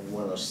office, I had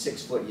one of those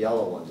 6-foot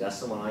yellow ones. That's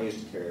the one I used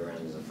to carry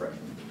around as a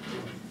freshman.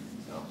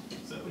 So.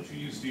 Is that what you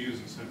used to use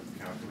instead of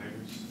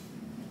calculators?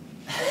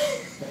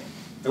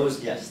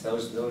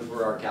 Those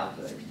were our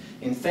calculators.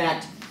 In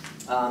fact,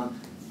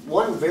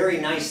 one very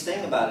nice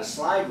thing about a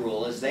slide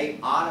rule is they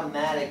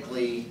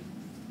automatically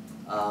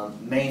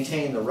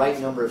maintain the right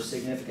number of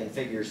significant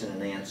figures in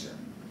an answer,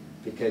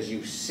 because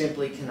you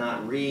simply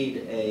cannot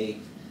read a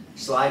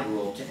slide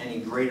rule to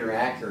any greater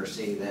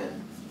accuracy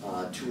than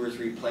 2 or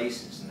 3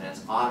 places, and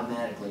that's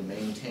automatically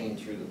maintained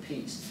through the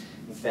piece.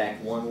 In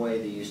fact, one way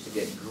they used to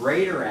get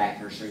greater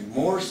accuracy,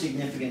 more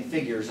significant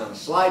figures on a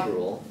slide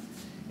rule,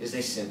 is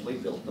they simply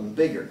built them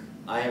bigger.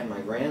 I have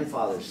my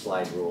grandfather's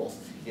slide rule.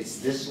 It's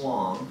this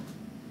long,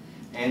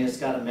 and it's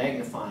got a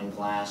magnifying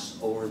glass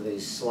over the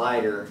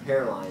slider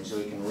hairline so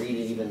you can read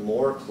it even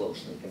more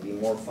closely. It can be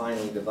more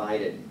finely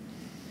divided.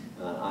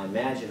 I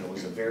imagine it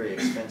was a very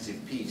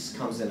expensive piece.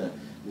 Comes in a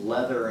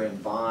leather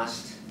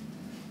embossed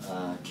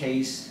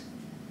case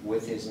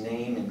with his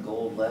name in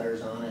gold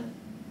letters on it.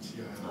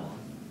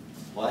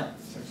 What?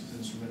 Texas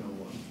Instrument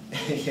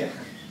 01. Yeah.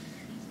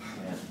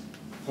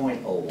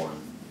 .01.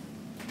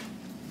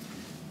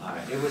 All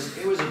right. It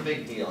was a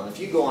big deal. And if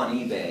you go on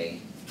eBay,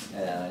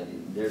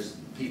 there's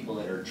people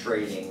that are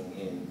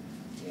trading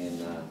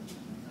in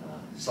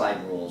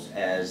slide rules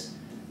as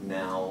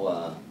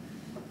now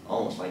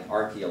almost like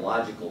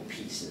archaeological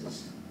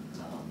pieces.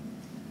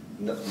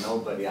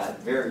 Nobody,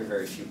 very,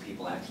 very few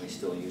people actually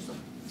still use them.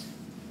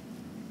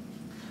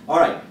 All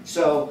right,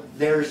 so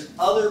there's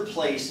other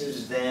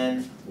places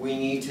then we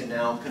need to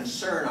now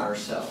concern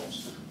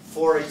ourselves.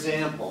 For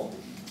example,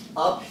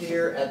 up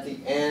here at the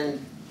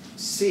end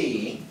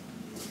C,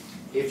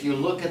 if you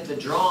look at the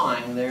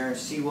drawing there and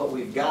see what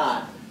we've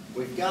got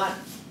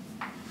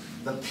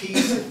the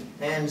piece at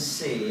end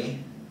C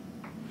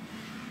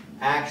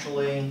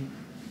actually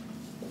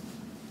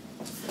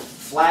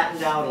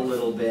flattened out a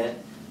little bit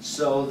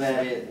so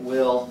that it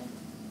will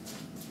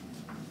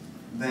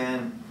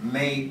then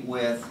mate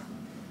with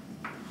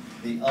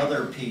the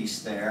other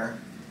piece there,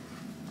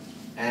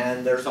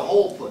 and there's a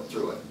hole put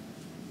through it.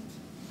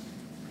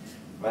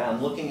 Right,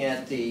 I'm looking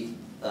at the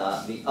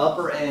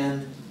upper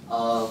end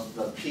of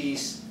the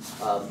piece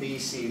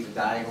BC, the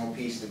diagonal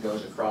piece that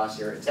goes across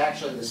here. It's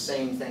actually the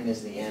same thing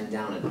as the end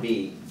down at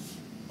B.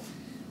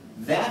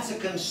 That's a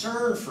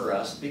concern for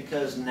us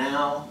because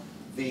now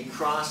the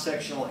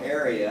cross-sectional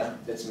area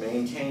that's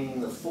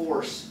maintaining the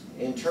force,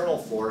 internal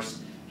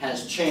force,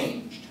 has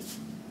changed.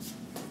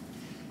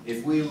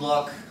 If we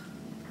look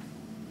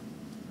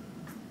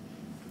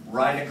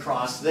right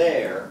across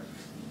there,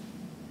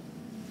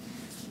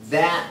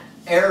 that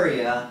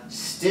area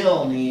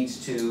still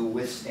needs to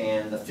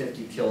withstand the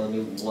 50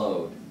 kilonewton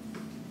load.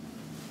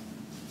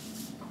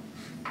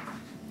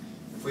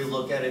 If we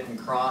look at it in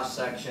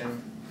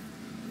cross-section,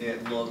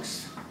 it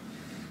looks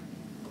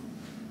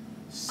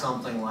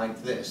something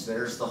like this.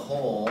 There's the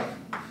hole,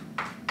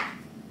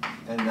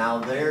 and now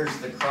there's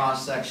the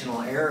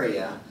cross-sectional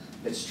area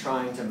that's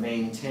trying to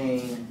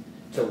maintain,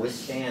 to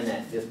withstand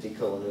that 50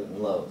 kilonewton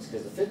loads.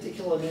 Because the 50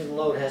 kilonewton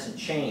load hasn't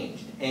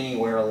changed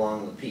anywhere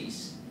along the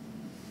piece.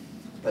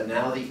 But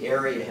now the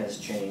area has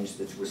changed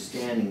that's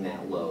withstanding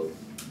that load.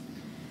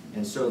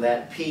 And so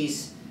that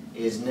piece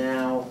is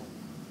now,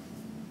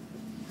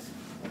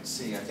 let's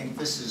see, I think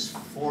this is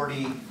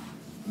 40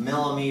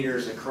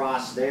 millimeters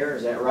across there,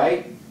 is that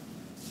right?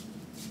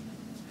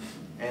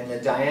 And the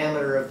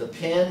diameter of the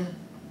pin,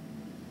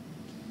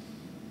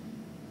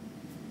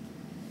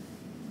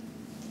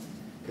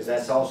 because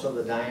that's also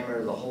the diameter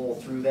of the hole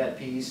through that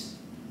piece.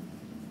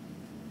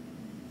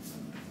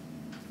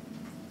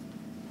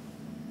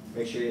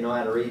 Make sure you know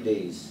how to read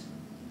these.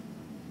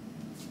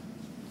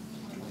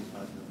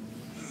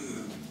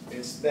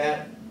 It's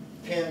that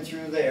pin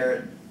through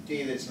there.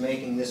 50 that's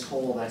making this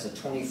hole, that's a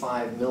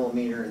 25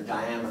 millimeter in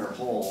diameter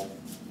hole.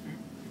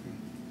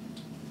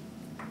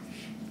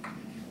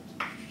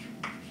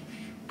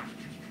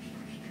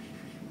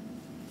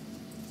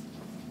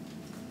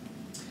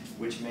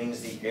 Which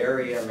means the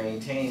area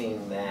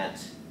maintaining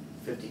that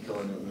 50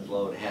 kilonewtons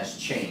load has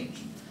changed.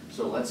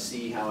 So let's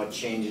see how it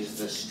changes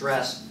the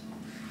stress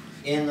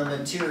in the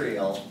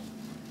material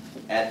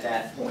at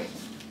that point.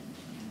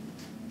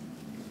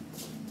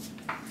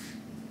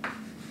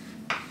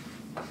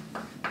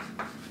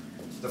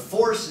 The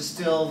force is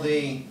still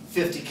the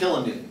 50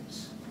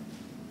 kilonewtons.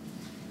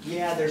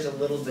 Yeah, there's a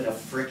little bit of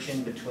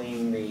friction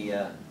between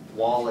the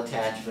wall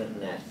attachment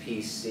and that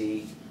piece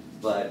C,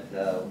 but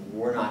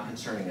we're not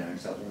concerning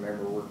ourselves.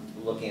 Remember, we're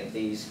looking at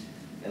these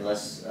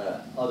unless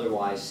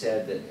otherwise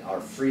said that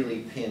are freely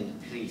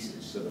pinned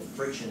pieces. So the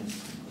friction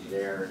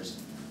there is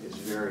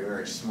very,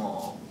 very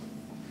small.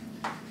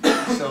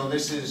 So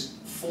this is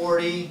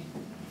 40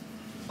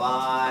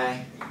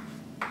 by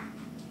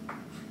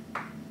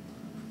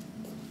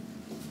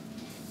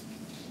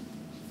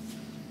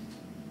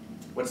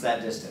what's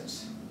that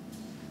distance?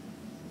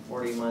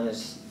 40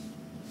 minus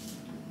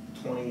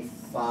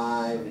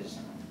 25 is,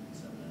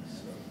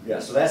 yeah,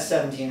 so that's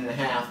 17 and a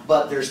half,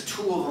 but there's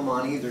two of them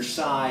on either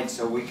side,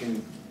 so we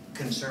can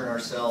concern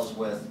ourselves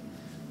with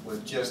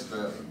just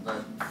the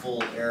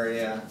full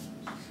area.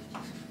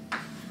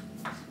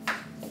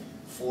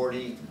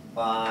 40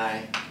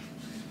 by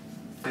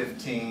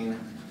 15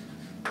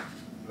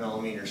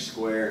 millimeters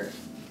squared.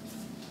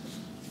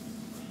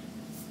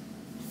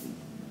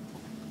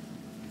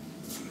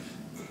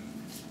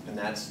 And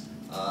that's,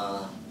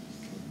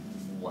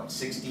 what,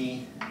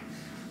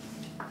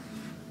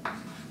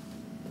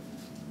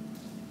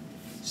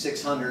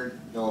 600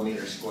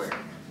 millimeters squared.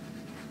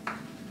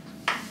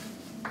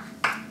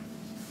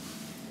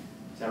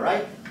 Is that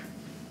right?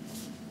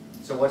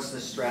 So what's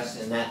the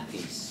stress in that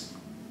piece?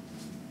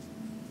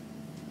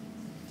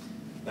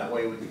 That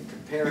way we can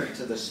compare it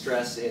to the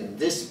stress in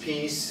this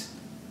piece.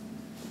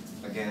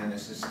 Again,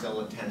 this is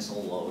still a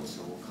tensile load,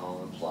 so we'll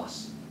call it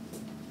plus.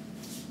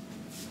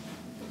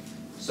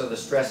 So the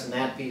stress in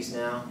that piece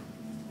now,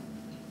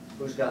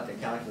 who's got the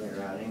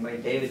calculator out? Anybody?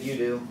 David, you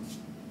do.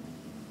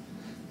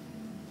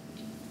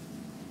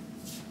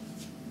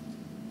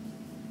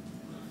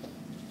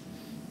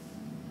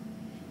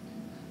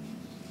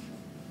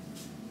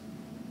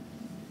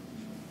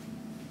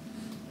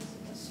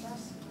 The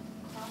stress in the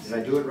cross Did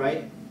I do it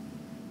right?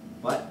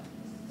 What?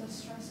 The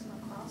stress in the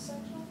cross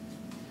section?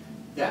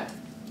 Yeah.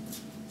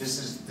 This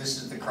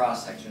is the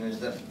cross section.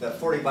 Is the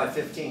 40 by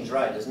 15 is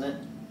right, isn't it?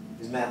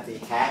 Isn't that the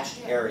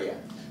hatched area?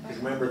 Because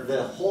remember,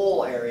 the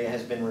whole area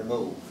has been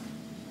removed.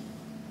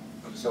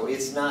 So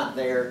it's not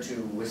there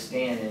to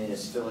withstand any of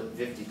this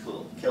 50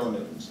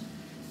 kilonewtons.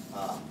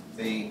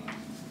 The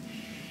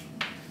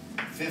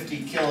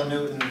 50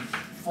 kilonewton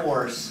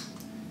force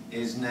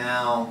is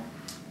now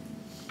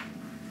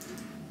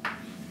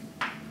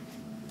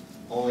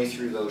only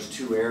through those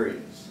two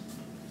areas.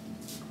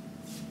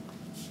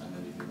 And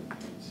then you do the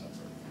pin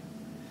separate.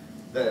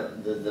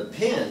 The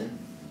pin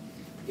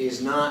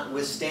is not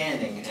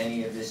withstanding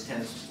any of this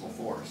tensile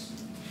force.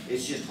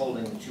 It's just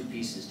holding the two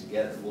pieces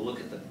together. We'll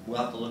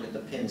have to look at the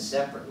pin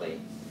separately,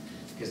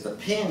 because the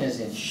pin is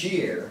in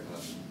shear,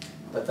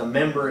 but the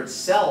member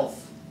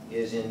itself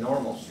is in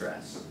normal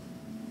stress.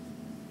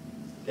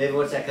 David,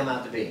 what's that come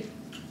out to be?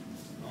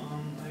 I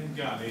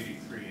got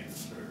 83 and a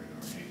third,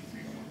 or 83.33.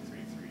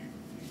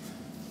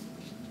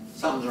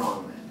 Something's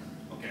wrong then.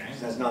 Okay.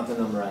 That's not the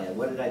number I had.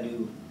 What did I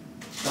do?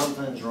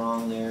 Something's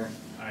wrong there.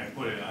 I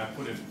put in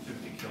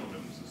 50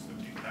 kilonewtons as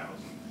 50,000.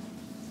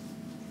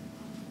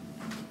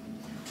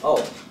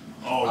 Oh,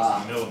 Oh,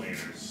 it's in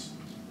millimeters.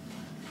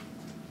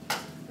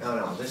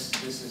 no, this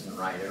isn't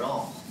right at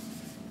all.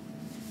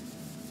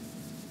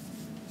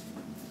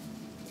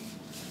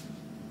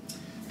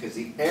 Because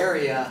the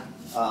area,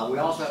 we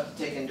also have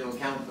to take into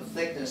account the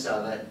thickness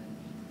of it,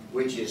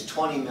 which is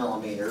 20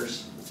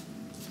 millimeters.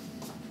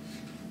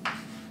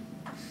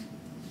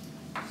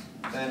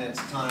 Then it's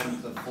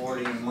times the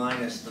 40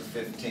 minus the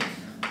 15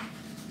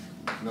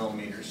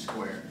 millimeters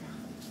squared.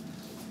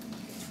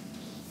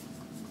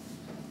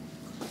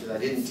 Because I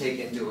didn't take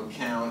into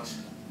account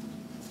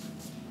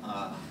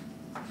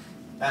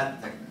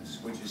that thickness,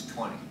 which is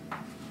 20.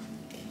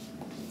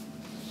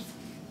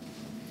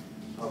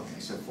 Okay,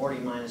 so 40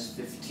 minus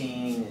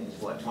 15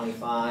 is what,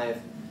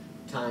 25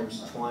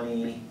 times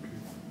 20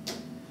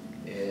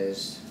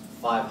 is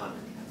 500.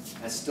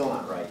 That's still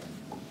not right.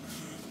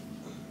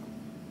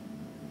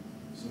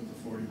 So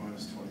the 40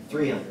 minus 25.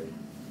 300,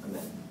 I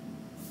meant.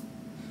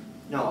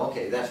 No,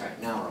 okay, that's right,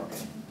 now we're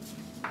okay.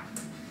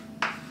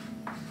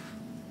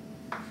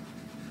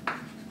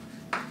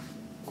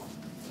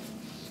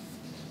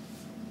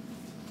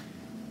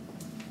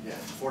 Yeah,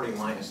 40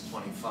 minus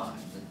 25.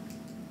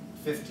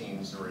 15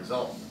 is the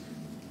result.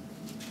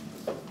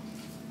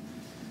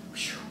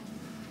 Whew.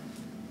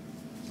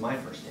 It's my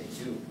first day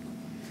too.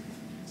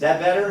 Is that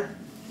better?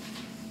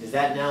 Is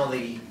that now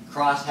the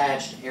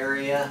cross-hatched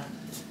area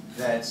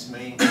that's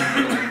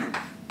maintaining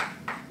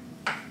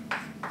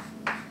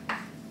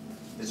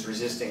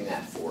resisting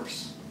that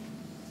force.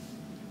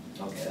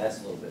 Okay,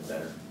 that's a little bit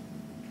better.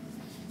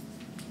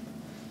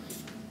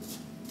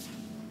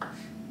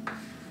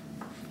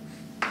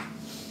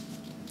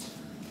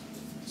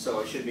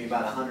 So it should be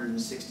about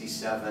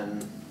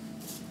 167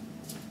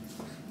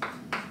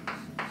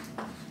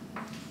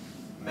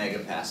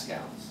 megapascals.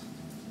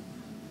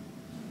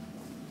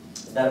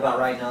 Is that about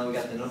right now? We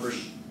got the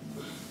numbers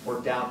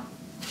worked out?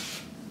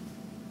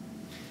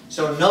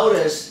 So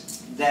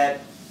notice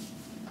that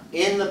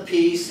in the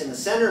piece, in the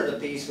center of the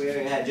piece, we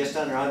had just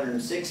under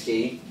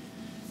 160.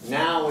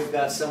 Now we've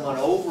got somewhat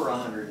over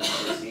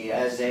 160.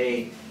 As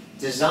a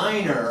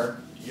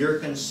designer, your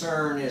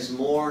concern is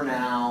more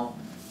now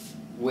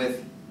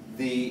with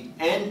the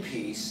end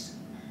piece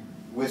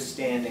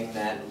withstanding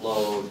that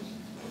load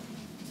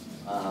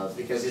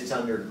because it's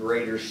under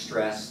greater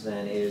stress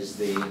than is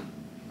the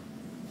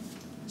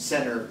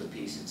center of the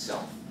piece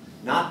itself.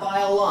 Not by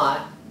a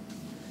lot.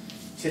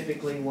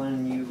 Typically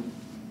when you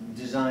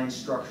design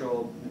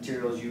structural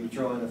materials, you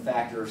throw in a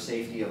factor of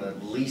safety of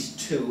at least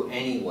 2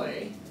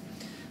 anyway.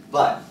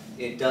 But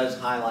it does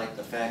highlight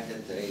the fact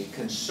that the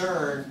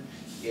concern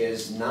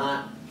is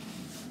not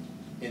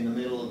in the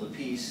middle of the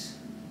piece,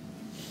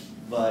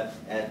 but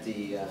at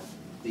the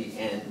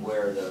end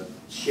where the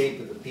shape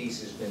of the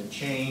piece has been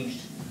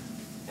changed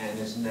and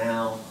is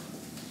now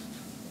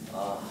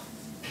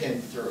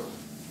pinned through.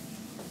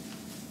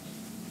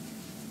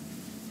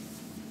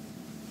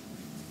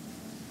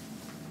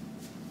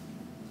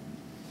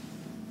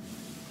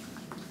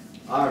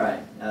 All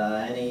right,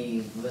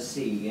 let's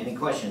see, any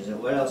questions?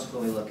 What else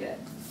can we look at?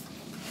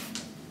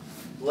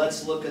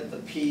 Let's look at the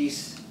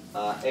piece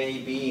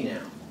AB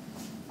now.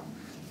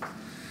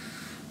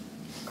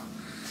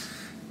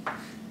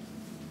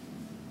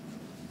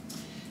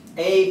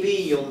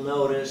 AB, you'll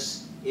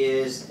notice,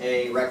 is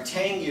a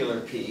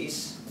rectangular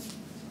piece.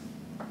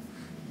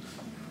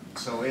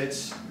 So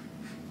its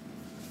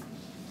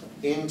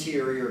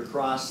interior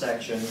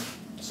cross-section,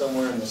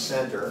 somewhere in the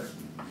center,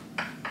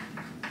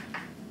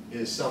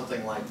 is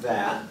something like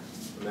that.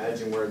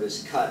 Imagine where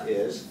this cut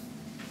is.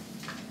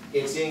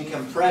 It's in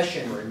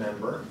compression,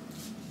 remember.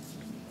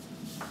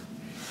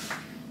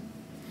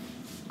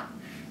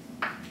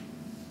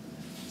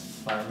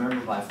 If I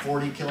remember, by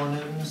 40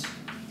 kilonewtons.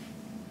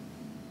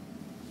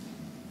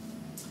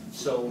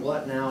 So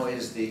what now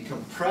is the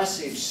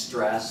compressive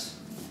stress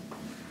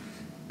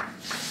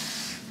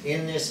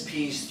in this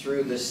piece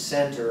through the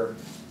center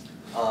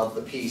of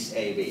the piece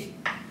AB?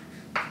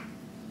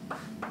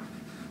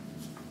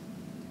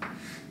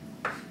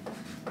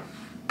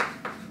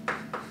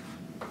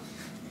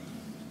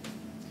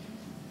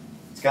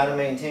 It's got to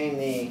maintain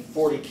the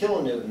 40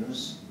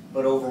 kilonewtons,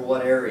 but over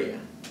what area?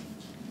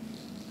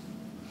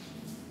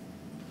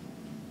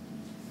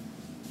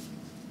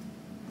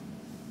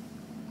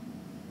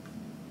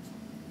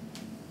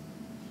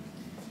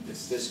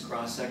 It's this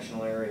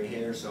cross-sectional area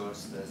here, so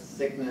it's the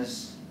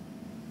thickness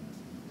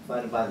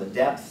divided by the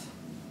depth.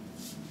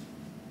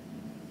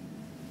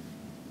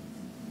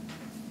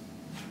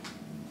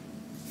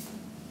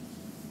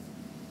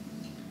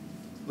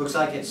 Looks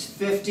like it's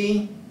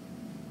 50.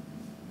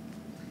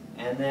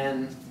 And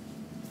then,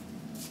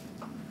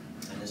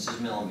 and this is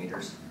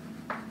millimeters,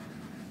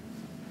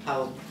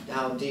 how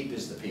deep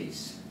is the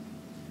piece?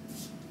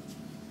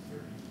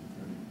 30.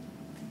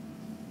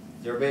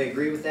 Does everybody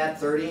agree with that,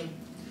 30?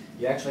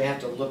 You actually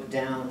have to look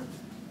down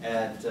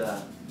at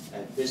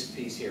this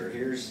piece here.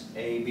 Here's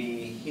AB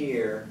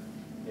here,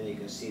 and you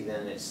can see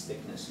then its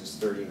thickness is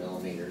 30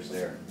 millimeters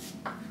there.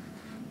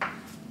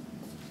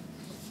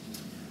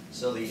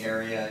 So the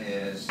area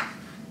is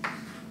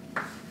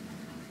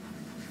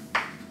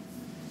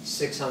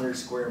 600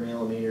 square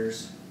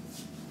millimeters.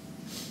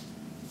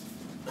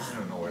 I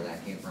don't know where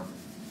that came from.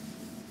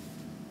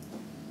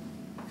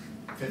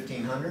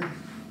 1,500?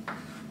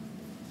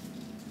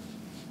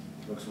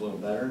 Looks a little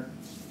better.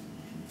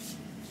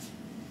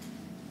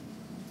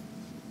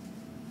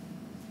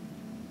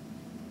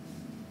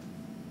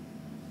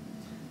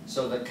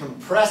 So the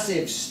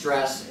compressive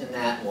stress in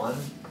that one,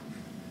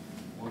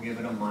 we'll give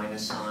it a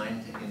minus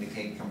sign to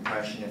indicate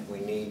compression if we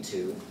need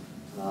to.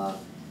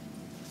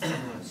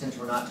 Since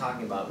we're not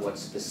talking about what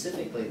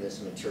specifically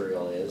this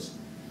material is,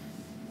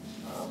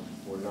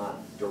 we're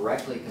not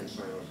directly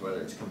concerned with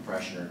whether it's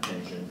compression or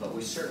tension, but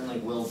we certainly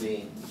will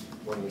be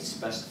when we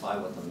specify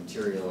what the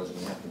material is.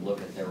 We have to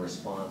look at their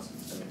response,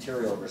 the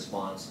material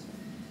response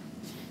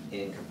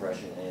in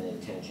compression and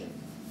in tension.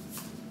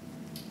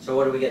 So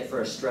what do we get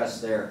for a stress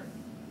there?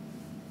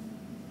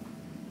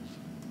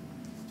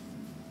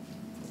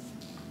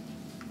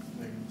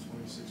 Negative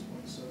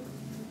 26.7.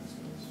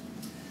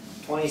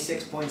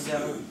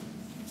 26.7.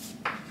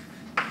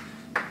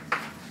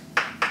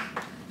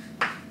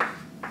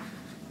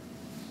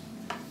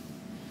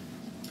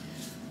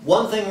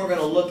 One thing we're going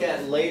to look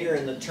at later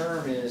in the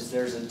term is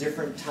there's a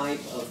different type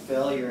of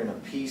failure in a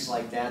piece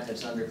like that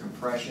that's under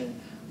compression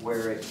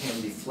where it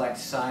can deflect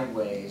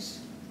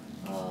sideways,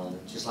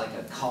 just like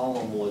a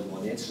column would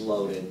when it's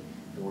loaded.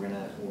 And we're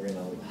gonna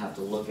have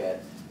to look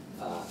at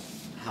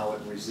how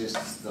it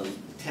resists the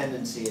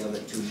tendency of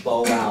it to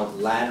bow out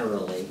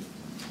laterally,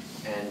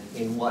 and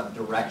in what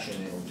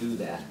direction it'll do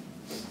that.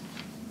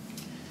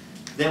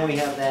 Then we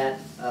have that,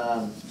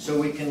 so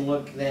we can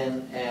look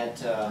then at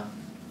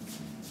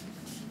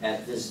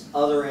this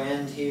other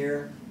end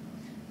here,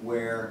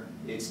 where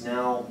it's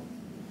now,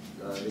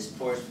 this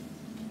part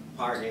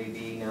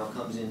AB now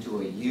comes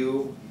into a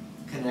U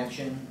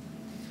connection,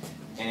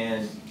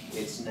 and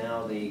it's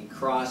now the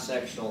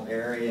cross-sectional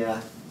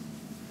area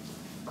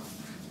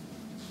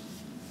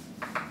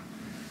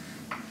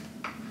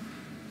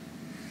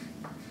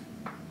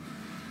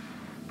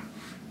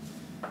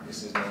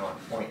this is now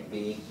at point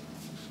B.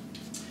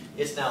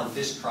 It's now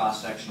this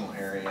cross-sectional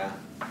area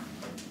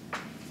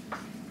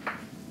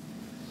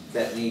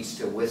that needs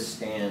to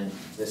withstand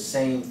the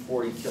same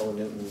 40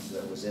 kilonewtons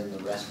that was in the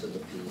rest of the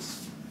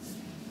piece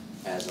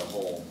as a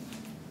whole.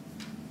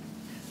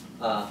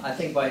 I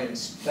think by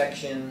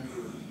inspection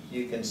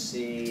you can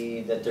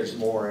see that there's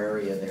more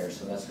area there,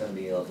 so that's going to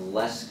be of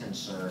less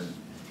concern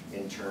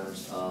in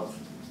terms of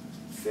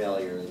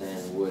failure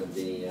than would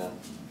the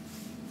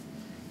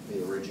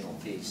original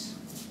piece,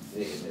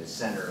 the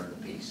center of the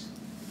piece.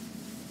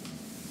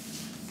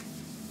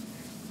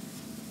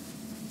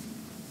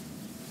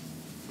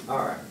 All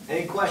right,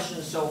 any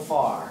questions so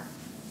far?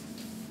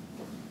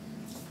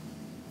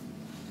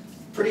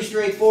 Pretty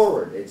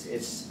straightforward.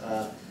 It's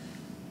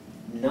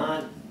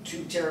not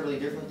too terribly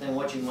different than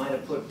what you might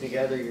have put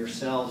together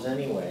yourselves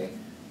anyway.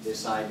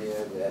 This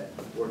idea that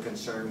we're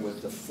concerned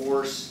with the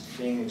force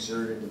being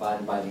exerted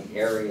divided by the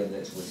area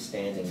that's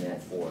withstanding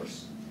that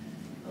force.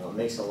 It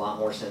makes a lot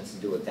more sense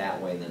to do it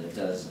that way than it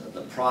does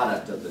the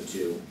product of the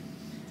two.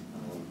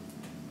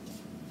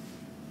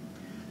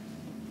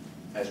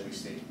 As we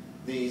see.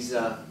 These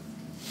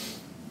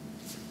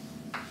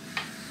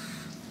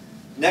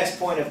next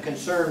point of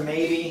concern,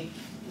 maybe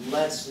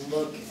let's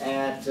look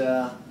at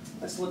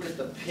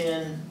the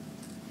pin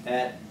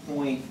at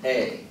point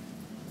A.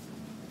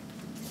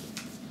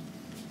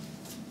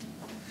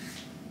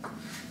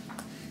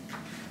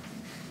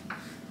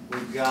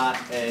 We've got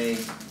a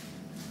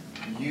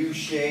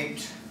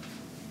U-shaped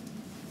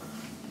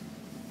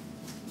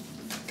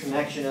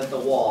connection at the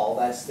wall.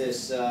 That's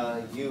this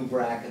U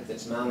bracket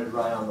that's mounted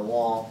right on the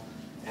wall,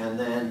 and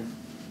then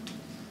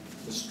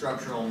the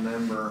structural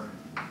member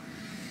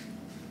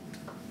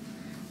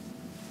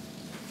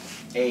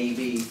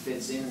AB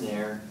fits in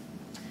there,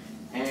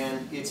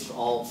 and it's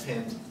all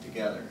pinned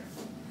together.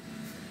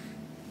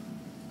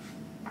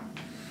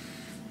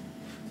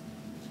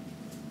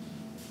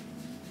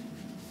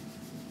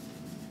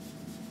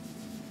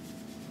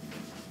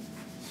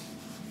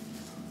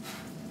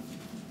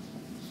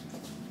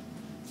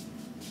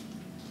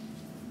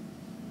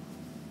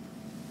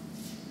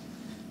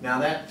 Now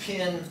that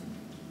pin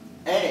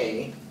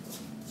A,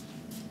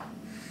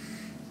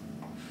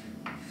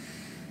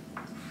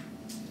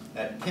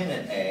 that pin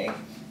at A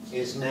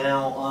is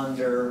now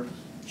under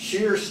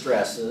shear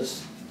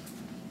stresses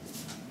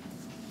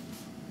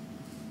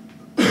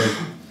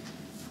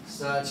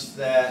such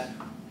that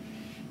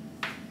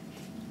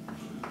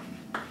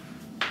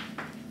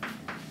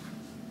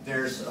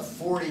there's a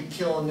 40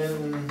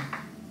 kilonewton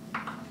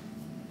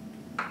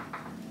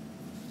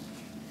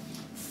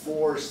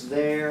force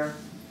there,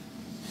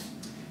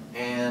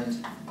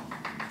 and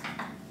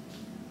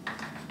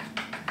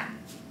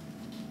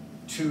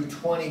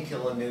 220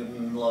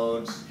 kilonewton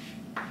loads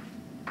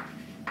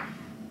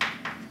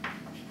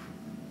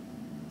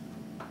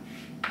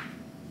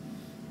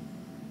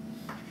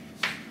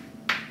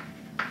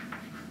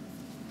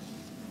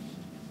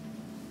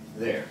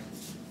there.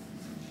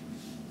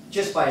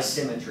 Just by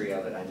symmetry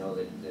of it, I know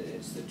that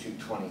it's the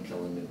 220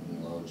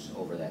 kilonewton loads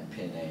over that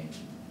pin A.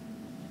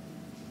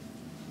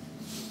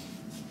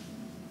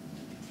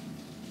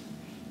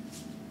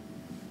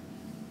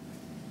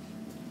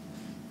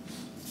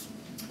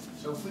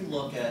 So if we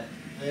look at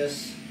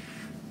this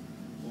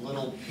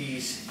little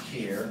piece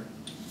here,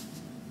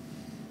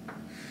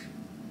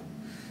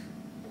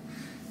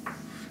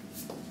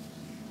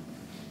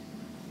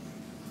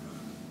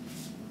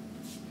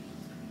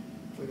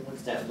 if we look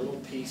at that little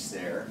piece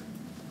there,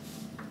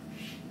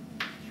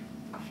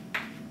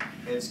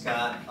 it's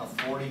got a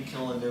 40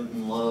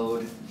 kilonewton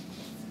load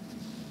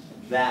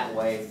that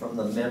way from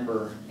the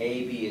member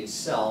AB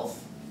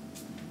itself.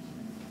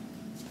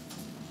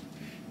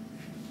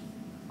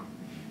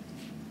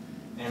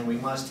 And we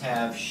must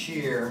have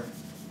shear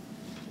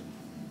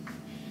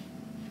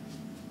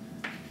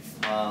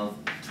of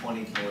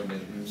 20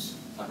 kilonewtons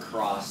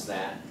across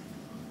that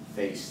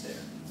face there.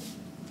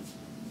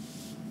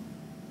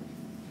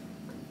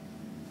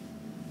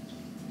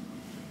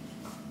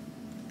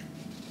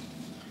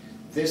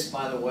 This,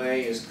 by the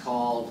way, is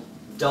called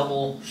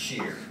double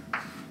shear.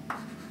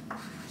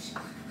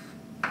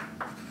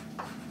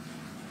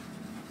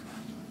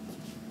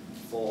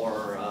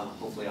 For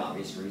hopefully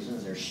obvious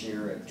reasons, there's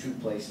shear at two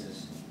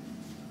places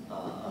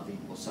of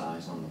equal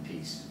size on the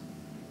piece.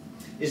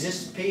 Is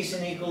this piece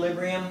in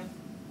equilibrium?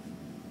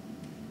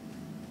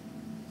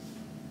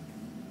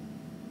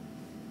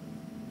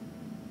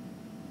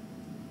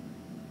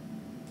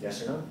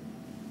 Yes or no?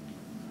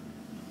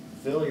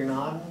 Phil, you're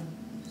nodding?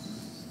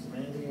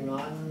 Amanda, you're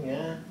nodding?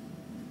 Yeah?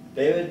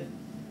 David?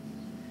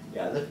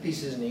 Yeah, the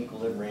piece is in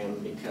equilibrium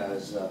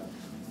because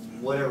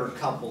whatever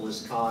couple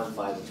is caused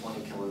by the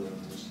 20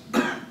 kilonewtons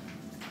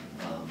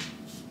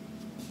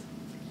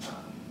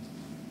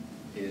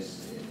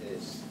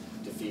is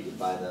defeated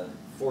by the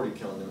 40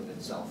 kilonewton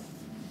itself.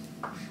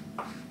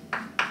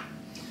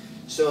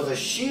 So the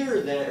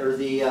shear then, or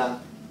the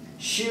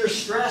shear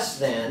stress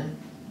then,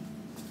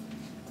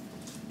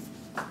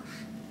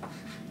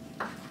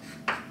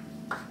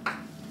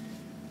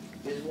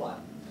 is what?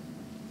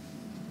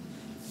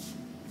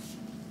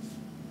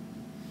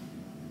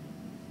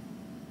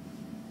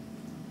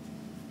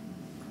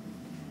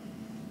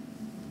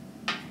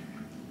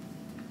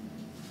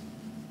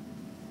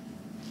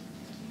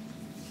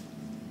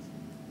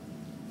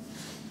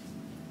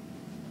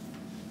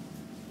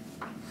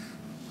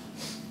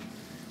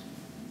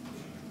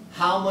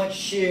 How much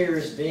shear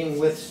is being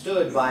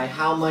withstood by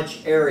how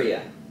much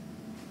area?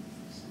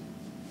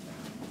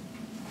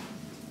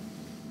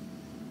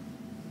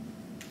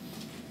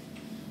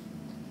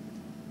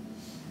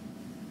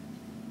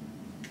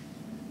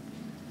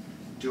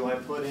 Do I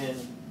put in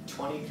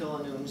 20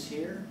 kilonewtons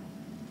here,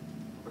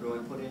 or do I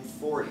put in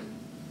 40?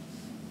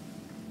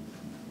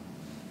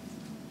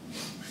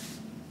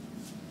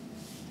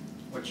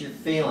 What's your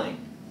feeling?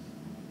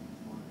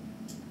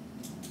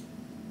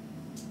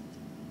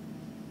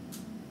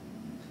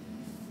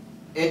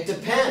 It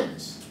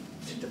depends.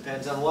 It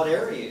depends on what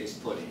area is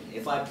put in.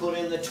 If I put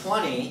in the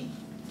 20,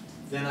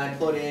 then I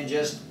put in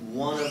just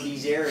one of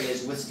these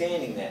areas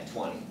withstanding that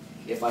 20.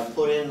 If I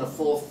put in the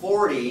full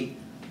 40,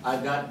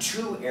 I've got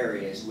two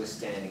areas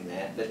withstanding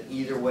that, but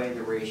either way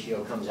the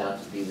ratio comes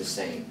out to be the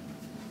same.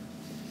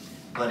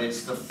 But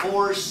it's the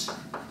force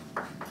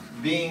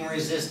being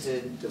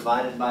resisted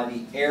divided by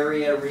the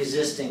area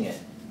resisting it.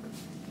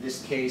 In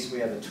this case we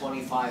have a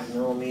 25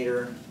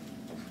 millimeter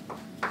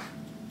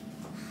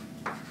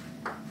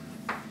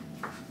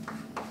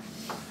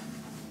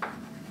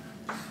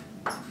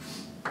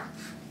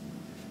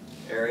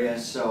area,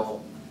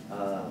 so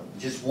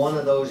just one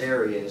of those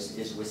areas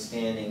is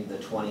withstanding the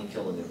 20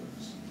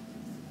 kilonewtons.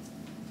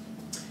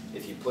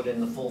 If you put in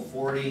the full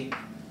 40,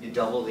 you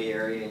double the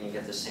area and you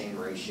get the same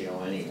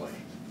ratio anyway.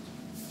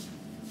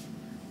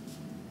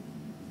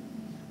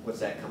 What's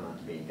that come out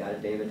to be? You got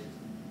it, David?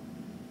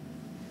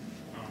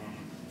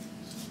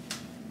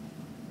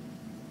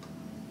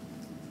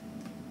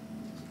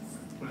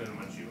 Put in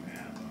what you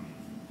have.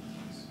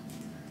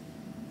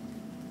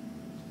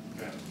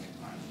 Got it.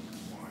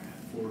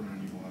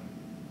 491.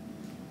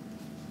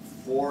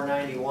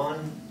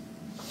 491,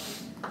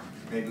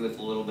 maybe with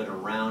a little bit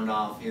of round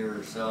off here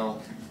or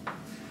so.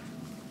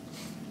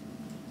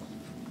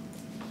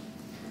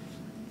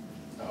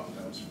 Oh,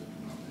 that was 50.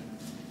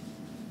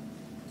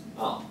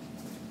 Oh.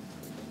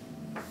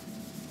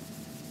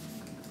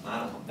 I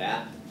don't want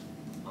that.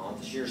 I want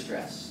the shear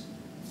stress.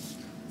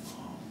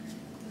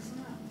 Isn't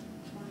that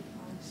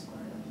 25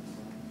 squared?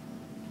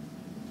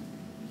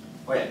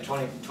 Oh yeah,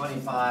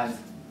 25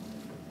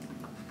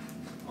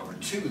 over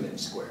 2 then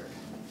squared.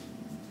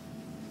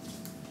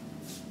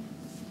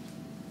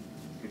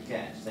 Good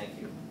catch, thank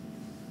you.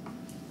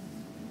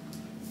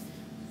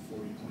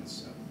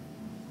 40.7.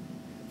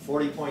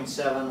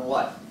 40.7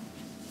 what?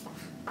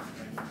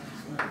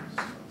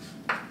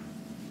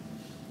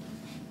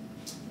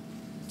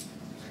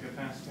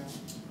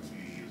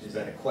 Is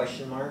that a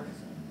question mark?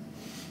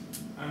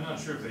 I'm not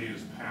sure if they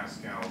use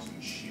pascals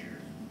and shear.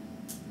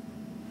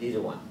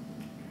 Either one.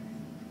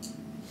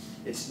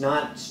 It's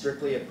not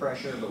strictly a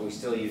pressure, but we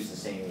still use the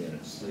same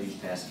units, still use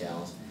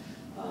pascals.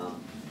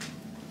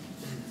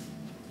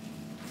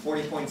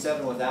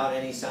 40.7 without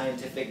any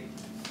scientific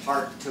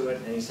part to it,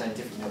 any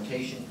scientific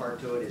notation part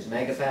to it, is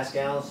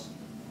megapascals.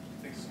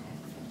 I think so.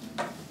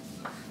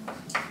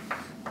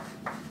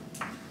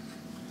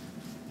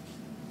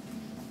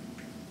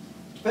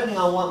 Depending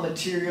on what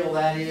material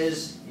that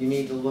is, you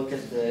need to look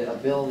at the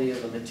ability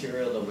of the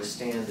material to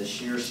withstand the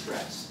shear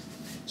stress.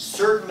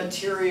 Certain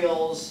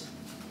materials,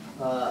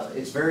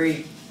 it's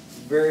very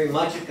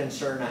much a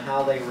concern of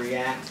how they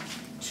react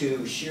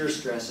to shear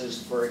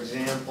stresses. For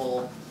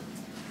example,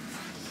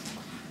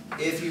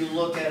 if you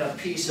look at a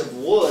piece of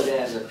wood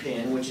as a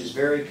pin, which is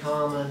very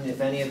common, if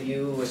any of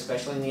you,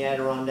 especially in the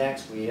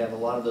Adirondacks, we have a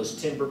lot of those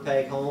timber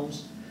peg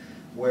homes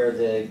where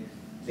the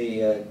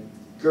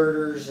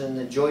girders and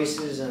the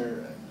joists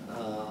and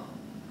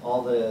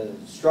all the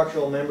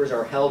structural members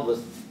are held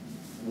with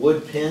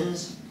wood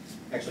pins,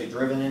 actually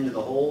driven into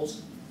the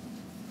holes.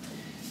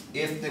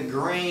 If the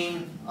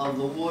grain of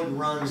the wood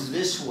runs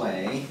this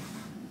way,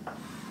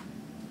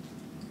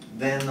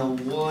 then the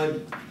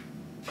wood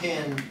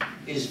pin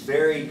is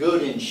very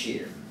good in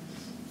shear.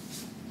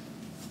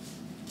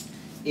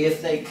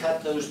 If they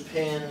cut those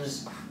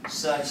pins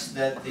such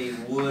that the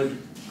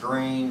wood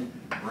grain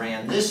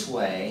ran this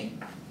way,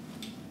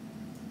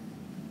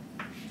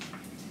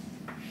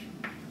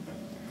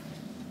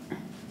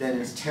 then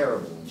it's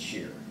terrible in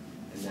shear,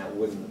 and that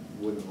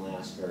wouldn't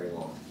last very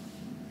long.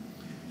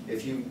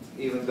 if you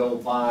even go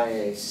buy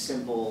a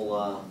simple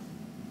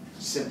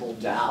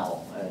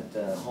dowel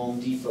at Home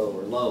Depot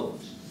or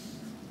Lowe's,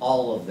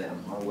 all of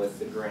them are with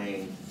the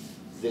grain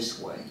this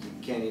way. You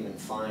can't even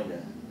find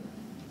a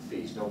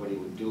piece. Nobody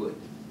would do it.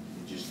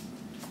 It just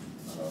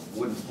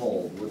wouldn't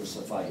hold, wouldn't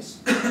suffice.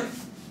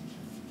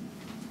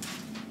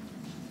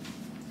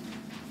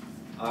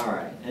 All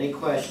right, any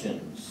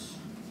questions?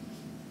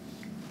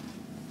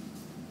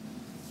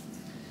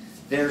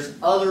 There's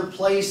other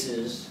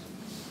places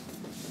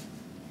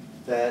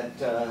that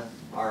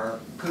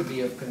could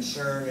be of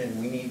concern, and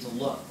we need to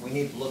look. We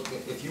need to look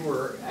at, if you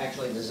were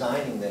actually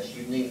designing this,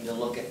 you'd need to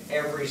look at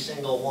every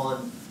single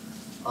one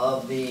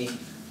of the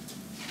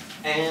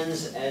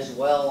ends as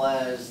well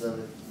as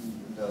the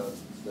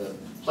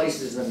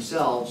places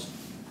themselves.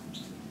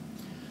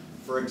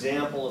 For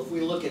example, if we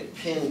look at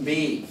pin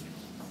B,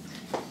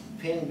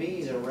 pin B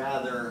is a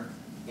rather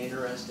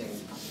interesting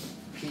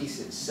piece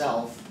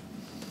itself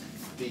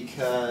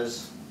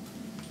because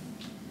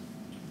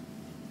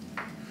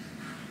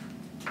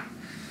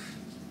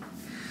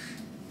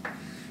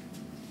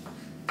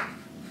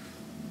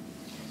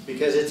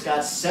it's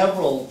got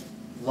several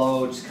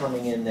loads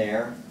coming in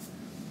there,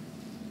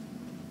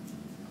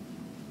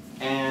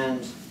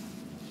 and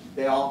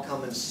they all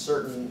come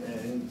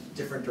in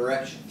different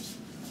directions.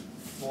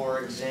 For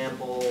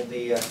example,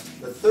 the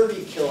 30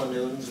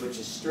 kilonewtons, which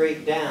is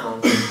straight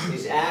down,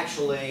 is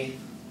actually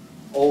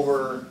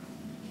over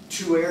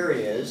two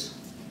areas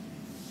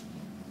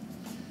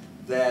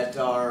that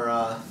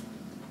are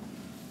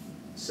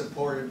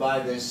supported by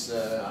this,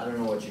 I don't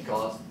know what you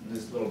call it,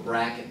 this little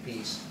bracket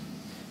piece.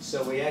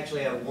 So we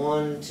actually have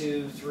 1,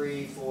 2,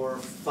 3, 4,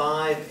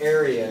 5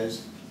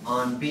 areas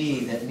on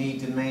B that need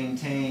to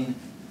maintain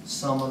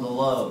some of the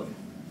load.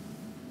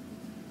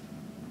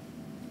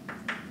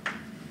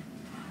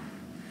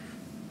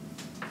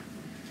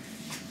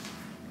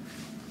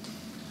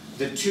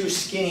 The two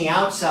skinny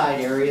outside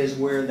areas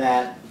where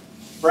that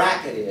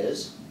bracket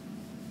is,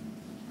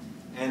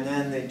 and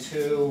then the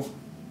two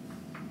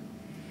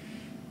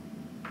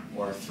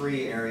or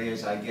three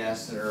areas, I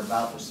guess, that are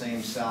about the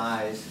same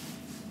size.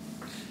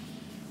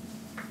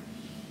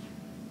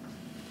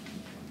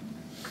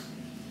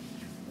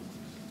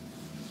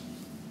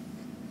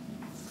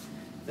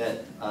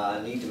 That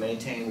need to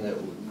maintain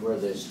where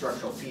the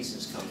structural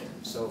pieces come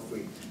in. So if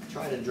we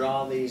try to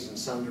draw these in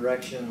some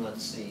direction,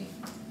 let's see.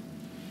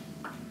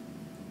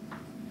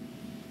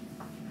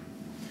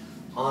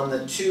 On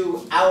the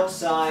two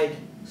outside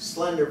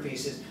slender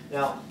pieces,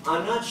 now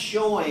I'm not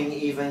showing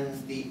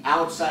even the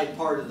outside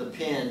part of the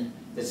pin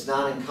that's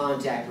not in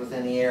contact with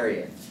any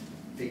area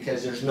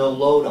because there's no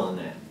load on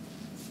that.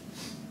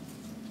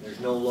 There's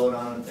no load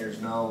on it, there's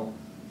no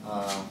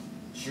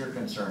shear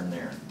concern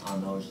there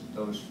on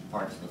those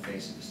parts of the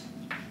faces.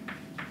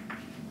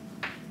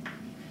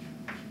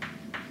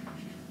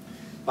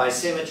 By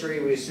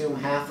symmetry, we assume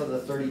half of the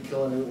 30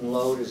 kilonewton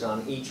load is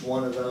on each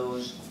one of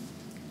those.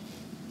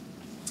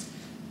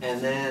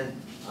 And then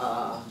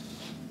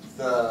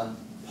the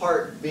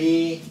part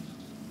B,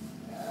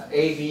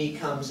 AB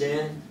comes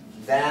in,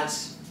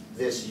 that's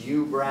this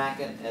U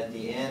bracket at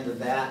the end of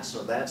that,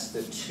 so that's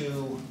the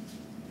two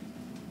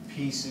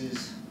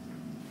pieces.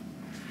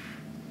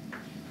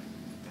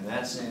 And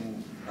that's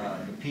in,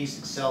 the piece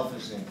itself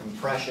is in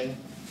compression.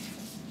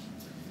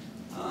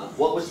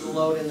 What was the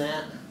load in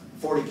that?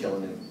 40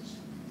 kilonewtons,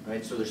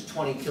 right? So there's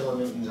 20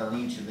 kilonewtons on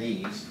each of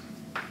these.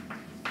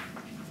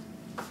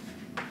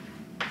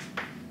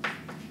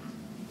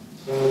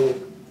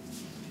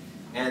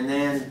 And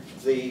then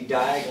the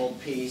diagonal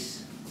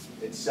piece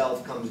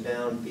itself comes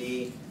down,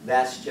 B,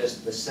 that's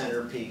just the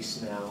center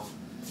piece now,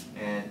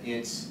 and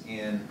it's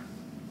in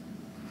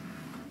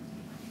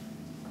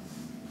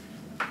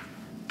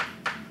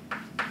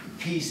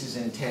piece is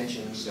in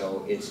tension,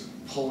 so it's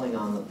pulling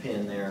on the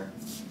pin there.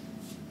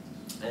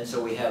 And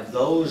so we have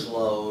those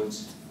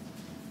loads,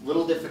 a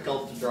little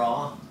difficult to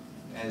draw,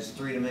 as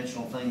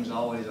three-dimensional things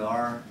always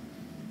are.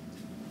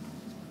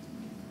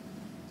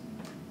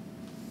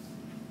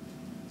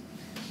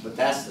 But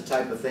that's the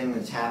type of thing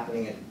that's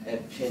happening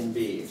at pin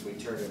B if we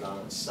turn it on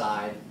its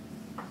side.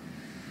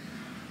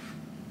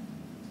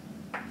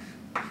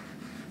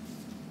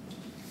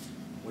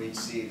 We'd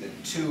see the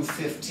two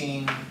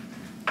 15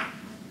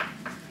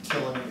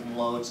 kilonewton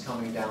loads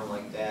coming down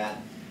like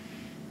that.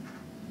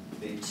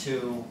 The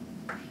two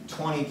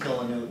 20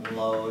 kilonewton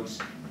loads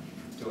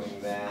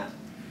doing that.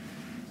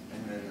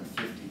 And then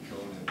the 50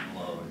 kilonewton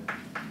load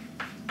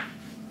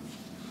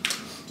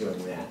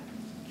doing that.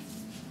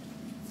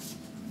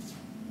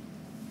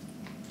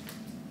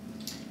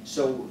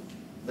 So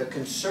the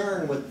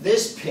concern with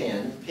this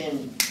pin,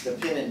 the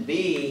pin in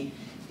B,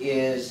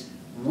 is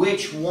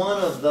which one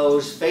of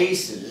those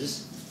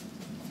faces,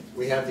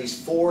 we have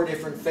these 4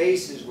 different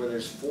faces where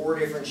there's 4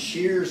 different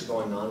shears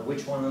going on,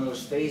 which one of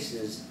those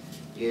faces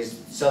is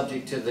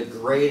subject to the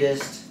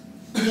greatest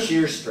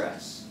shear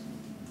stress?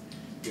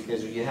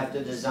 Because you have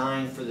to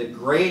design for the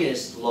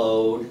greatest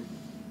load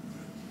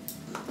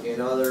in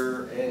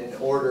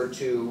order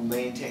to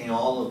maintain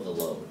all of the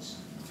loads.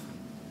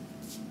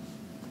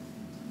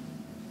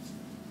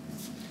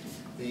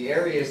 the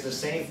area is the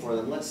same for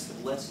them.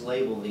 Let's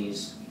label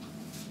these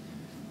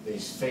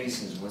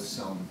faces with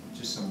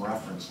just some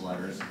reference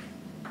letters.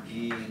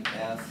 E,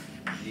 F,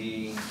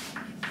 G,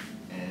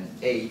 and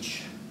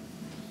H.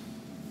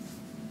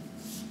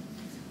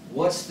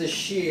 What's the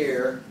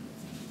shear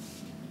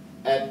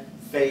at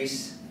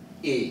face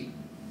E?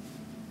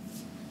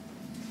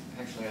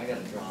 Actually, I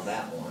gotta draw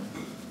that one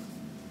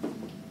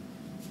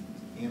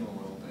in a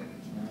little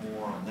bit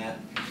more on that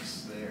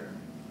piece there,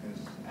 because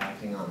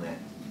acting on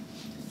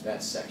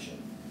that section.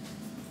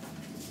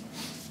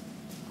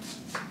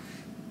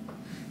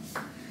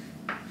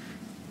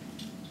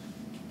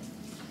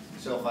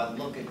 So if I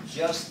look at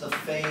just the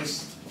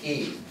face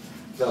E,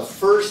 the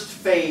first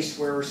face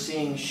where we're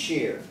seeing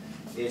shear,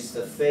 it's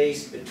the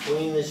face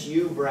between this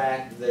U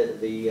bracket,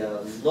 the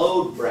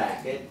load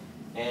bracket,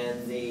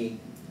 and the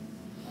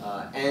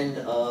end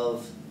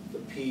of the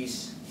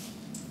piece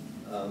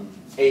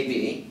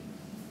AB.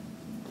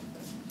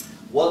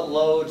 What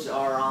loads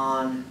are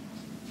on,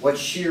 what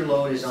shear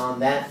load is on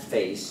that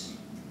face,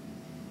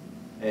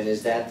 and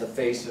is that the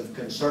face of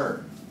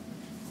concern?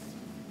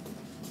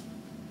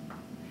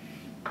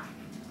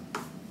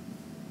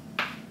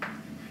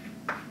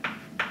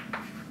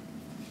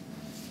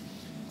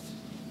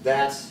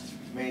 That's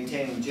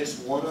maintaining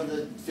just one of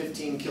the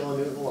 15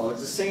 kilonewton loads.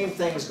 The same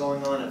thing's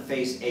going on at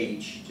face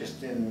H, just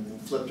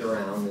flipped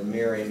around, the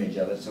mirror image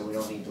of it, so we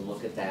don't need to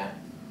look at that.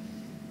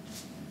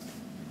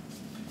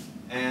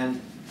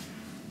 And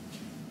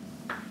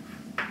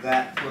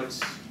that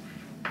puts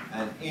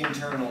an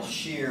internal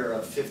shear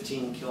of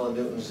 15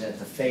 kilonewtons at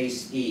the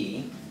face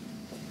E.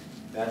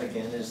 That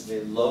again is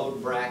the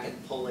load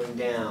bracket pulling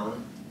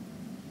down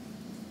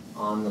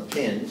on the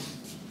pin.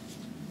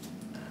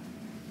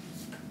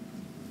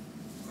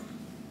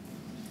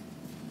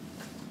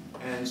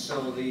 And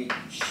so the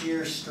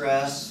shear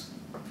stress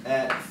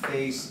at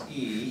face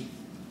E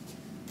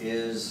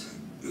is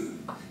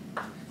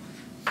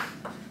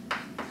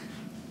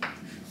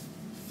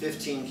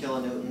 15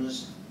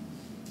 kilonewtons.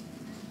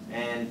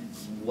 And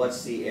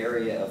what's the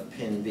area of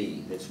pin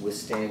B that's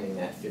withstanding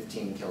that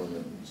 15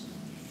 kilonewtons?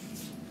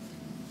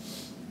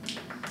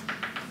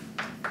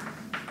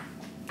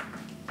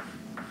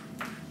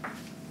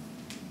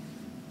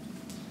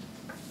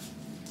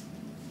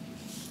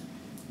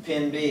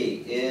 Pin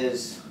B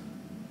is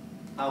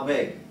how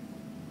big?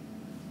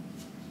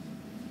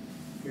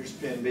 Here's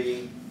pin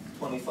B,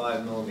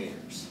 25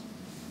 millimeters.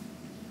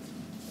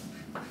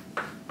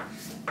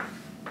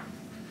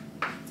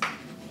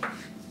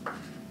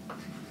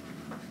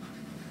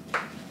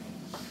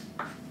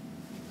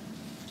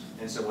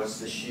 And so what's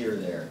the shear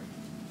there?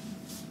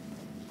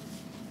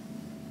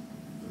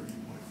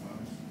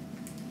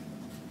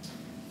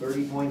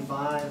 30.5.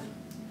 30.5.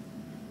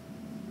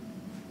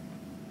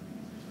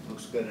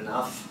 Looks good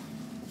enough.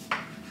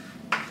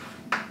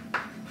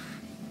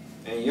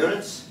 Any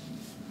units?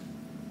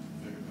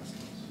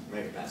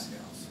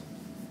 Megapascals.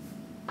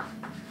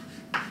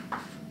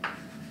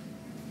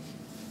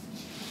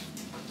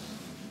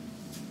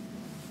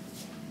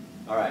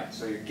 All right,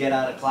 so your get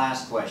out of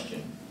class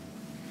question.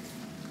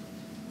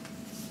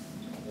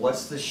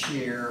 What's the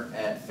shear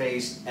at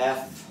face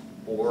F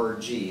or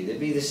G? They'd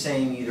be the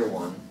same either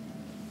one.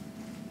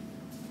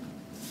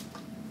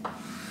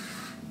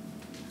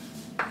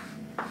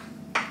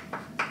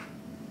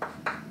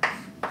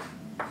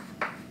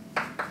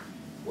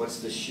 What's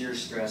the shear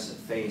stress at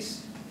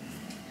face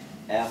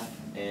F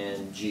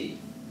and G?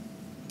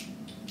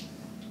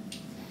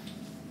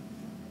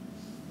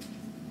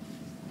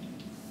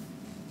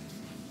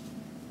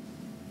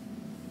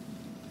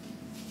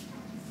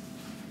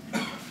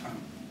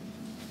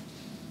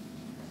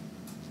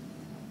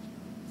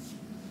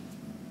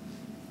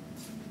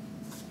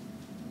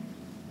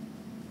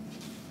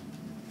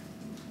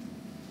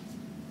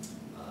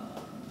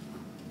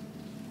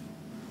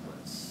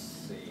 Let's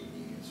see,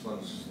 this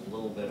one's a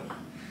little bit of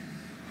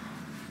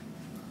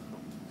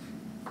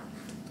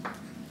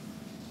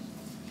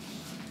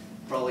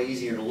probably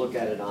easier to look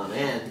at it on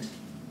end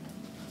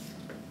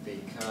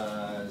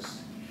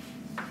because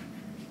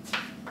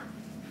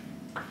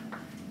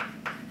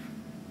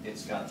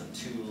it's got the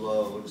two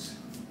loads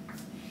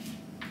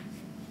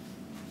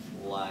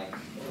like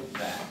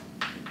that.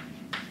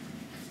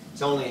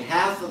 It's only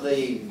half of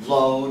the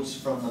loads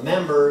from the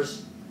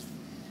members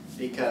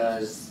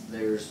because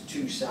there's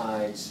two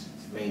sides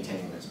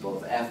maintaining this.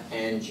 Both F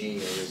and G are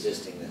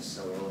resisting this,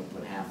 so we only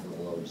put half of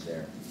the loads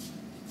there.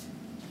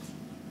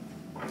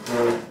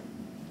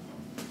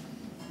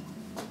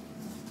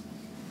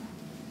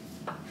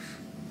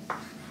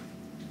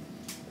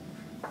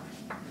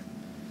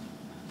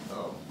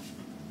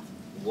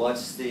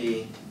 What's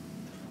the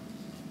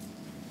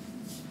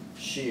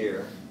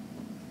shear?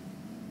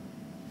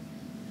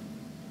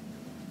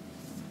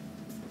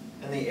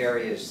 And the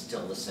area is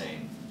still the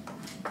same.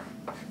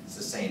 It's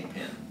the same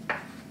pin.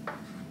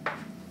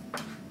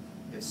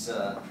 It's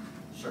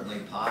certainly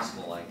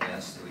possible, I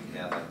guess, that we could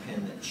have a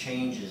pin that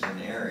changes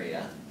in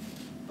area,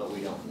 but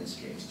we don't in this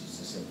case,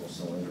 just a simple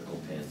cylindrical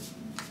pin.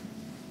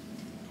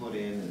 Put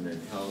in and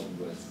then held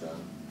with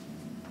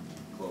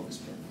Clovis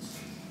pins.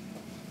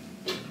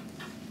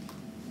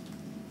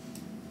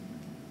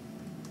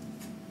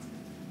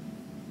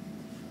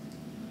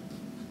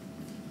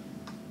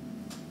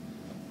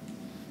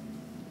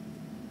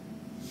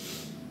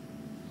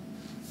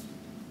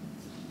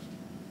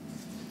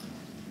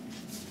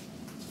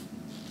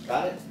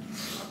 Got it?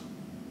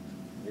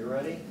 You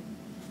ready?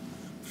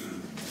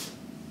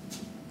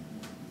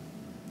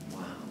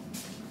 Wow.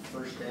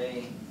 First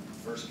day,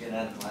 first get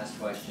out of class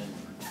question.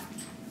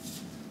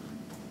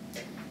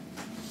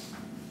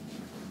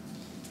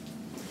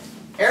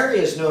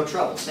 Area is no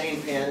trouble,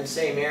 same pen,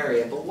 same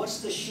area, but what's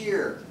the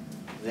shear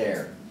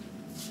there?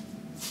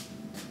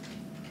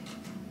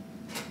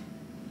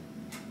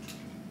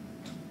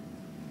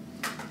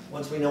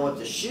 Once we know what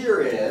the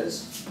shear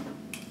is,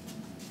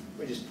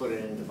 we just put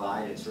it in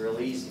divide, it's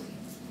real easy.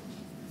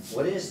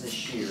 What is the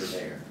shear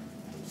there?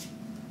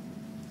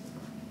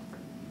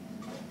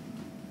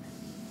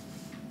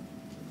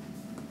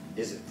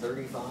 Is it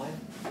 35?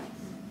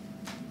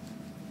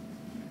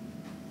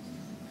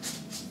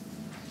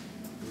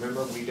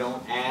 Remember, we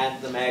don't add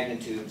the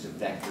magnitudes of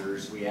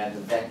vectors, we add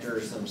the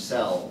vectors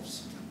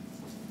themselves.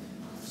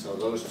 So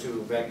those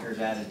two vectors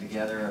added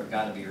together have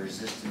got to be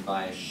resisted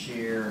by a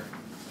shear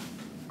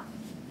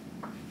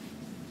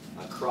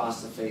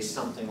across the face,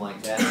 something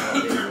like that. How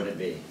big would it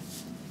be?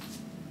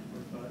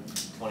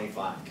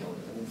 25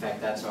 kilonewtons. In fact,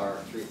 that's our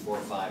 3, 4,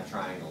 5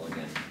 triangle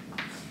again.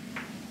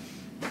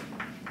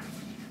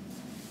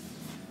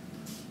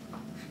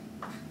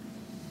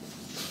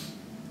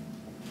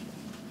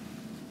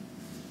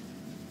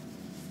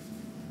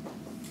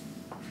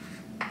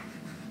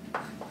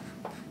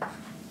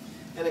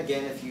 And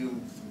again, if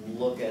you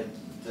look at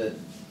the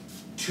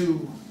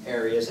two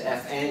areas,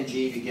 F and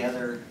G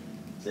together,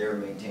 they're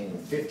maintaining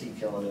 50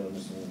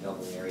 kilonewtons, and you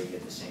double the area, you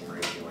get the same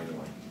ratio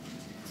anyway.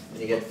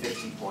 And you get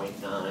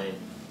 50.9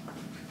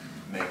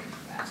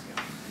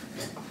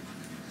 megapascal.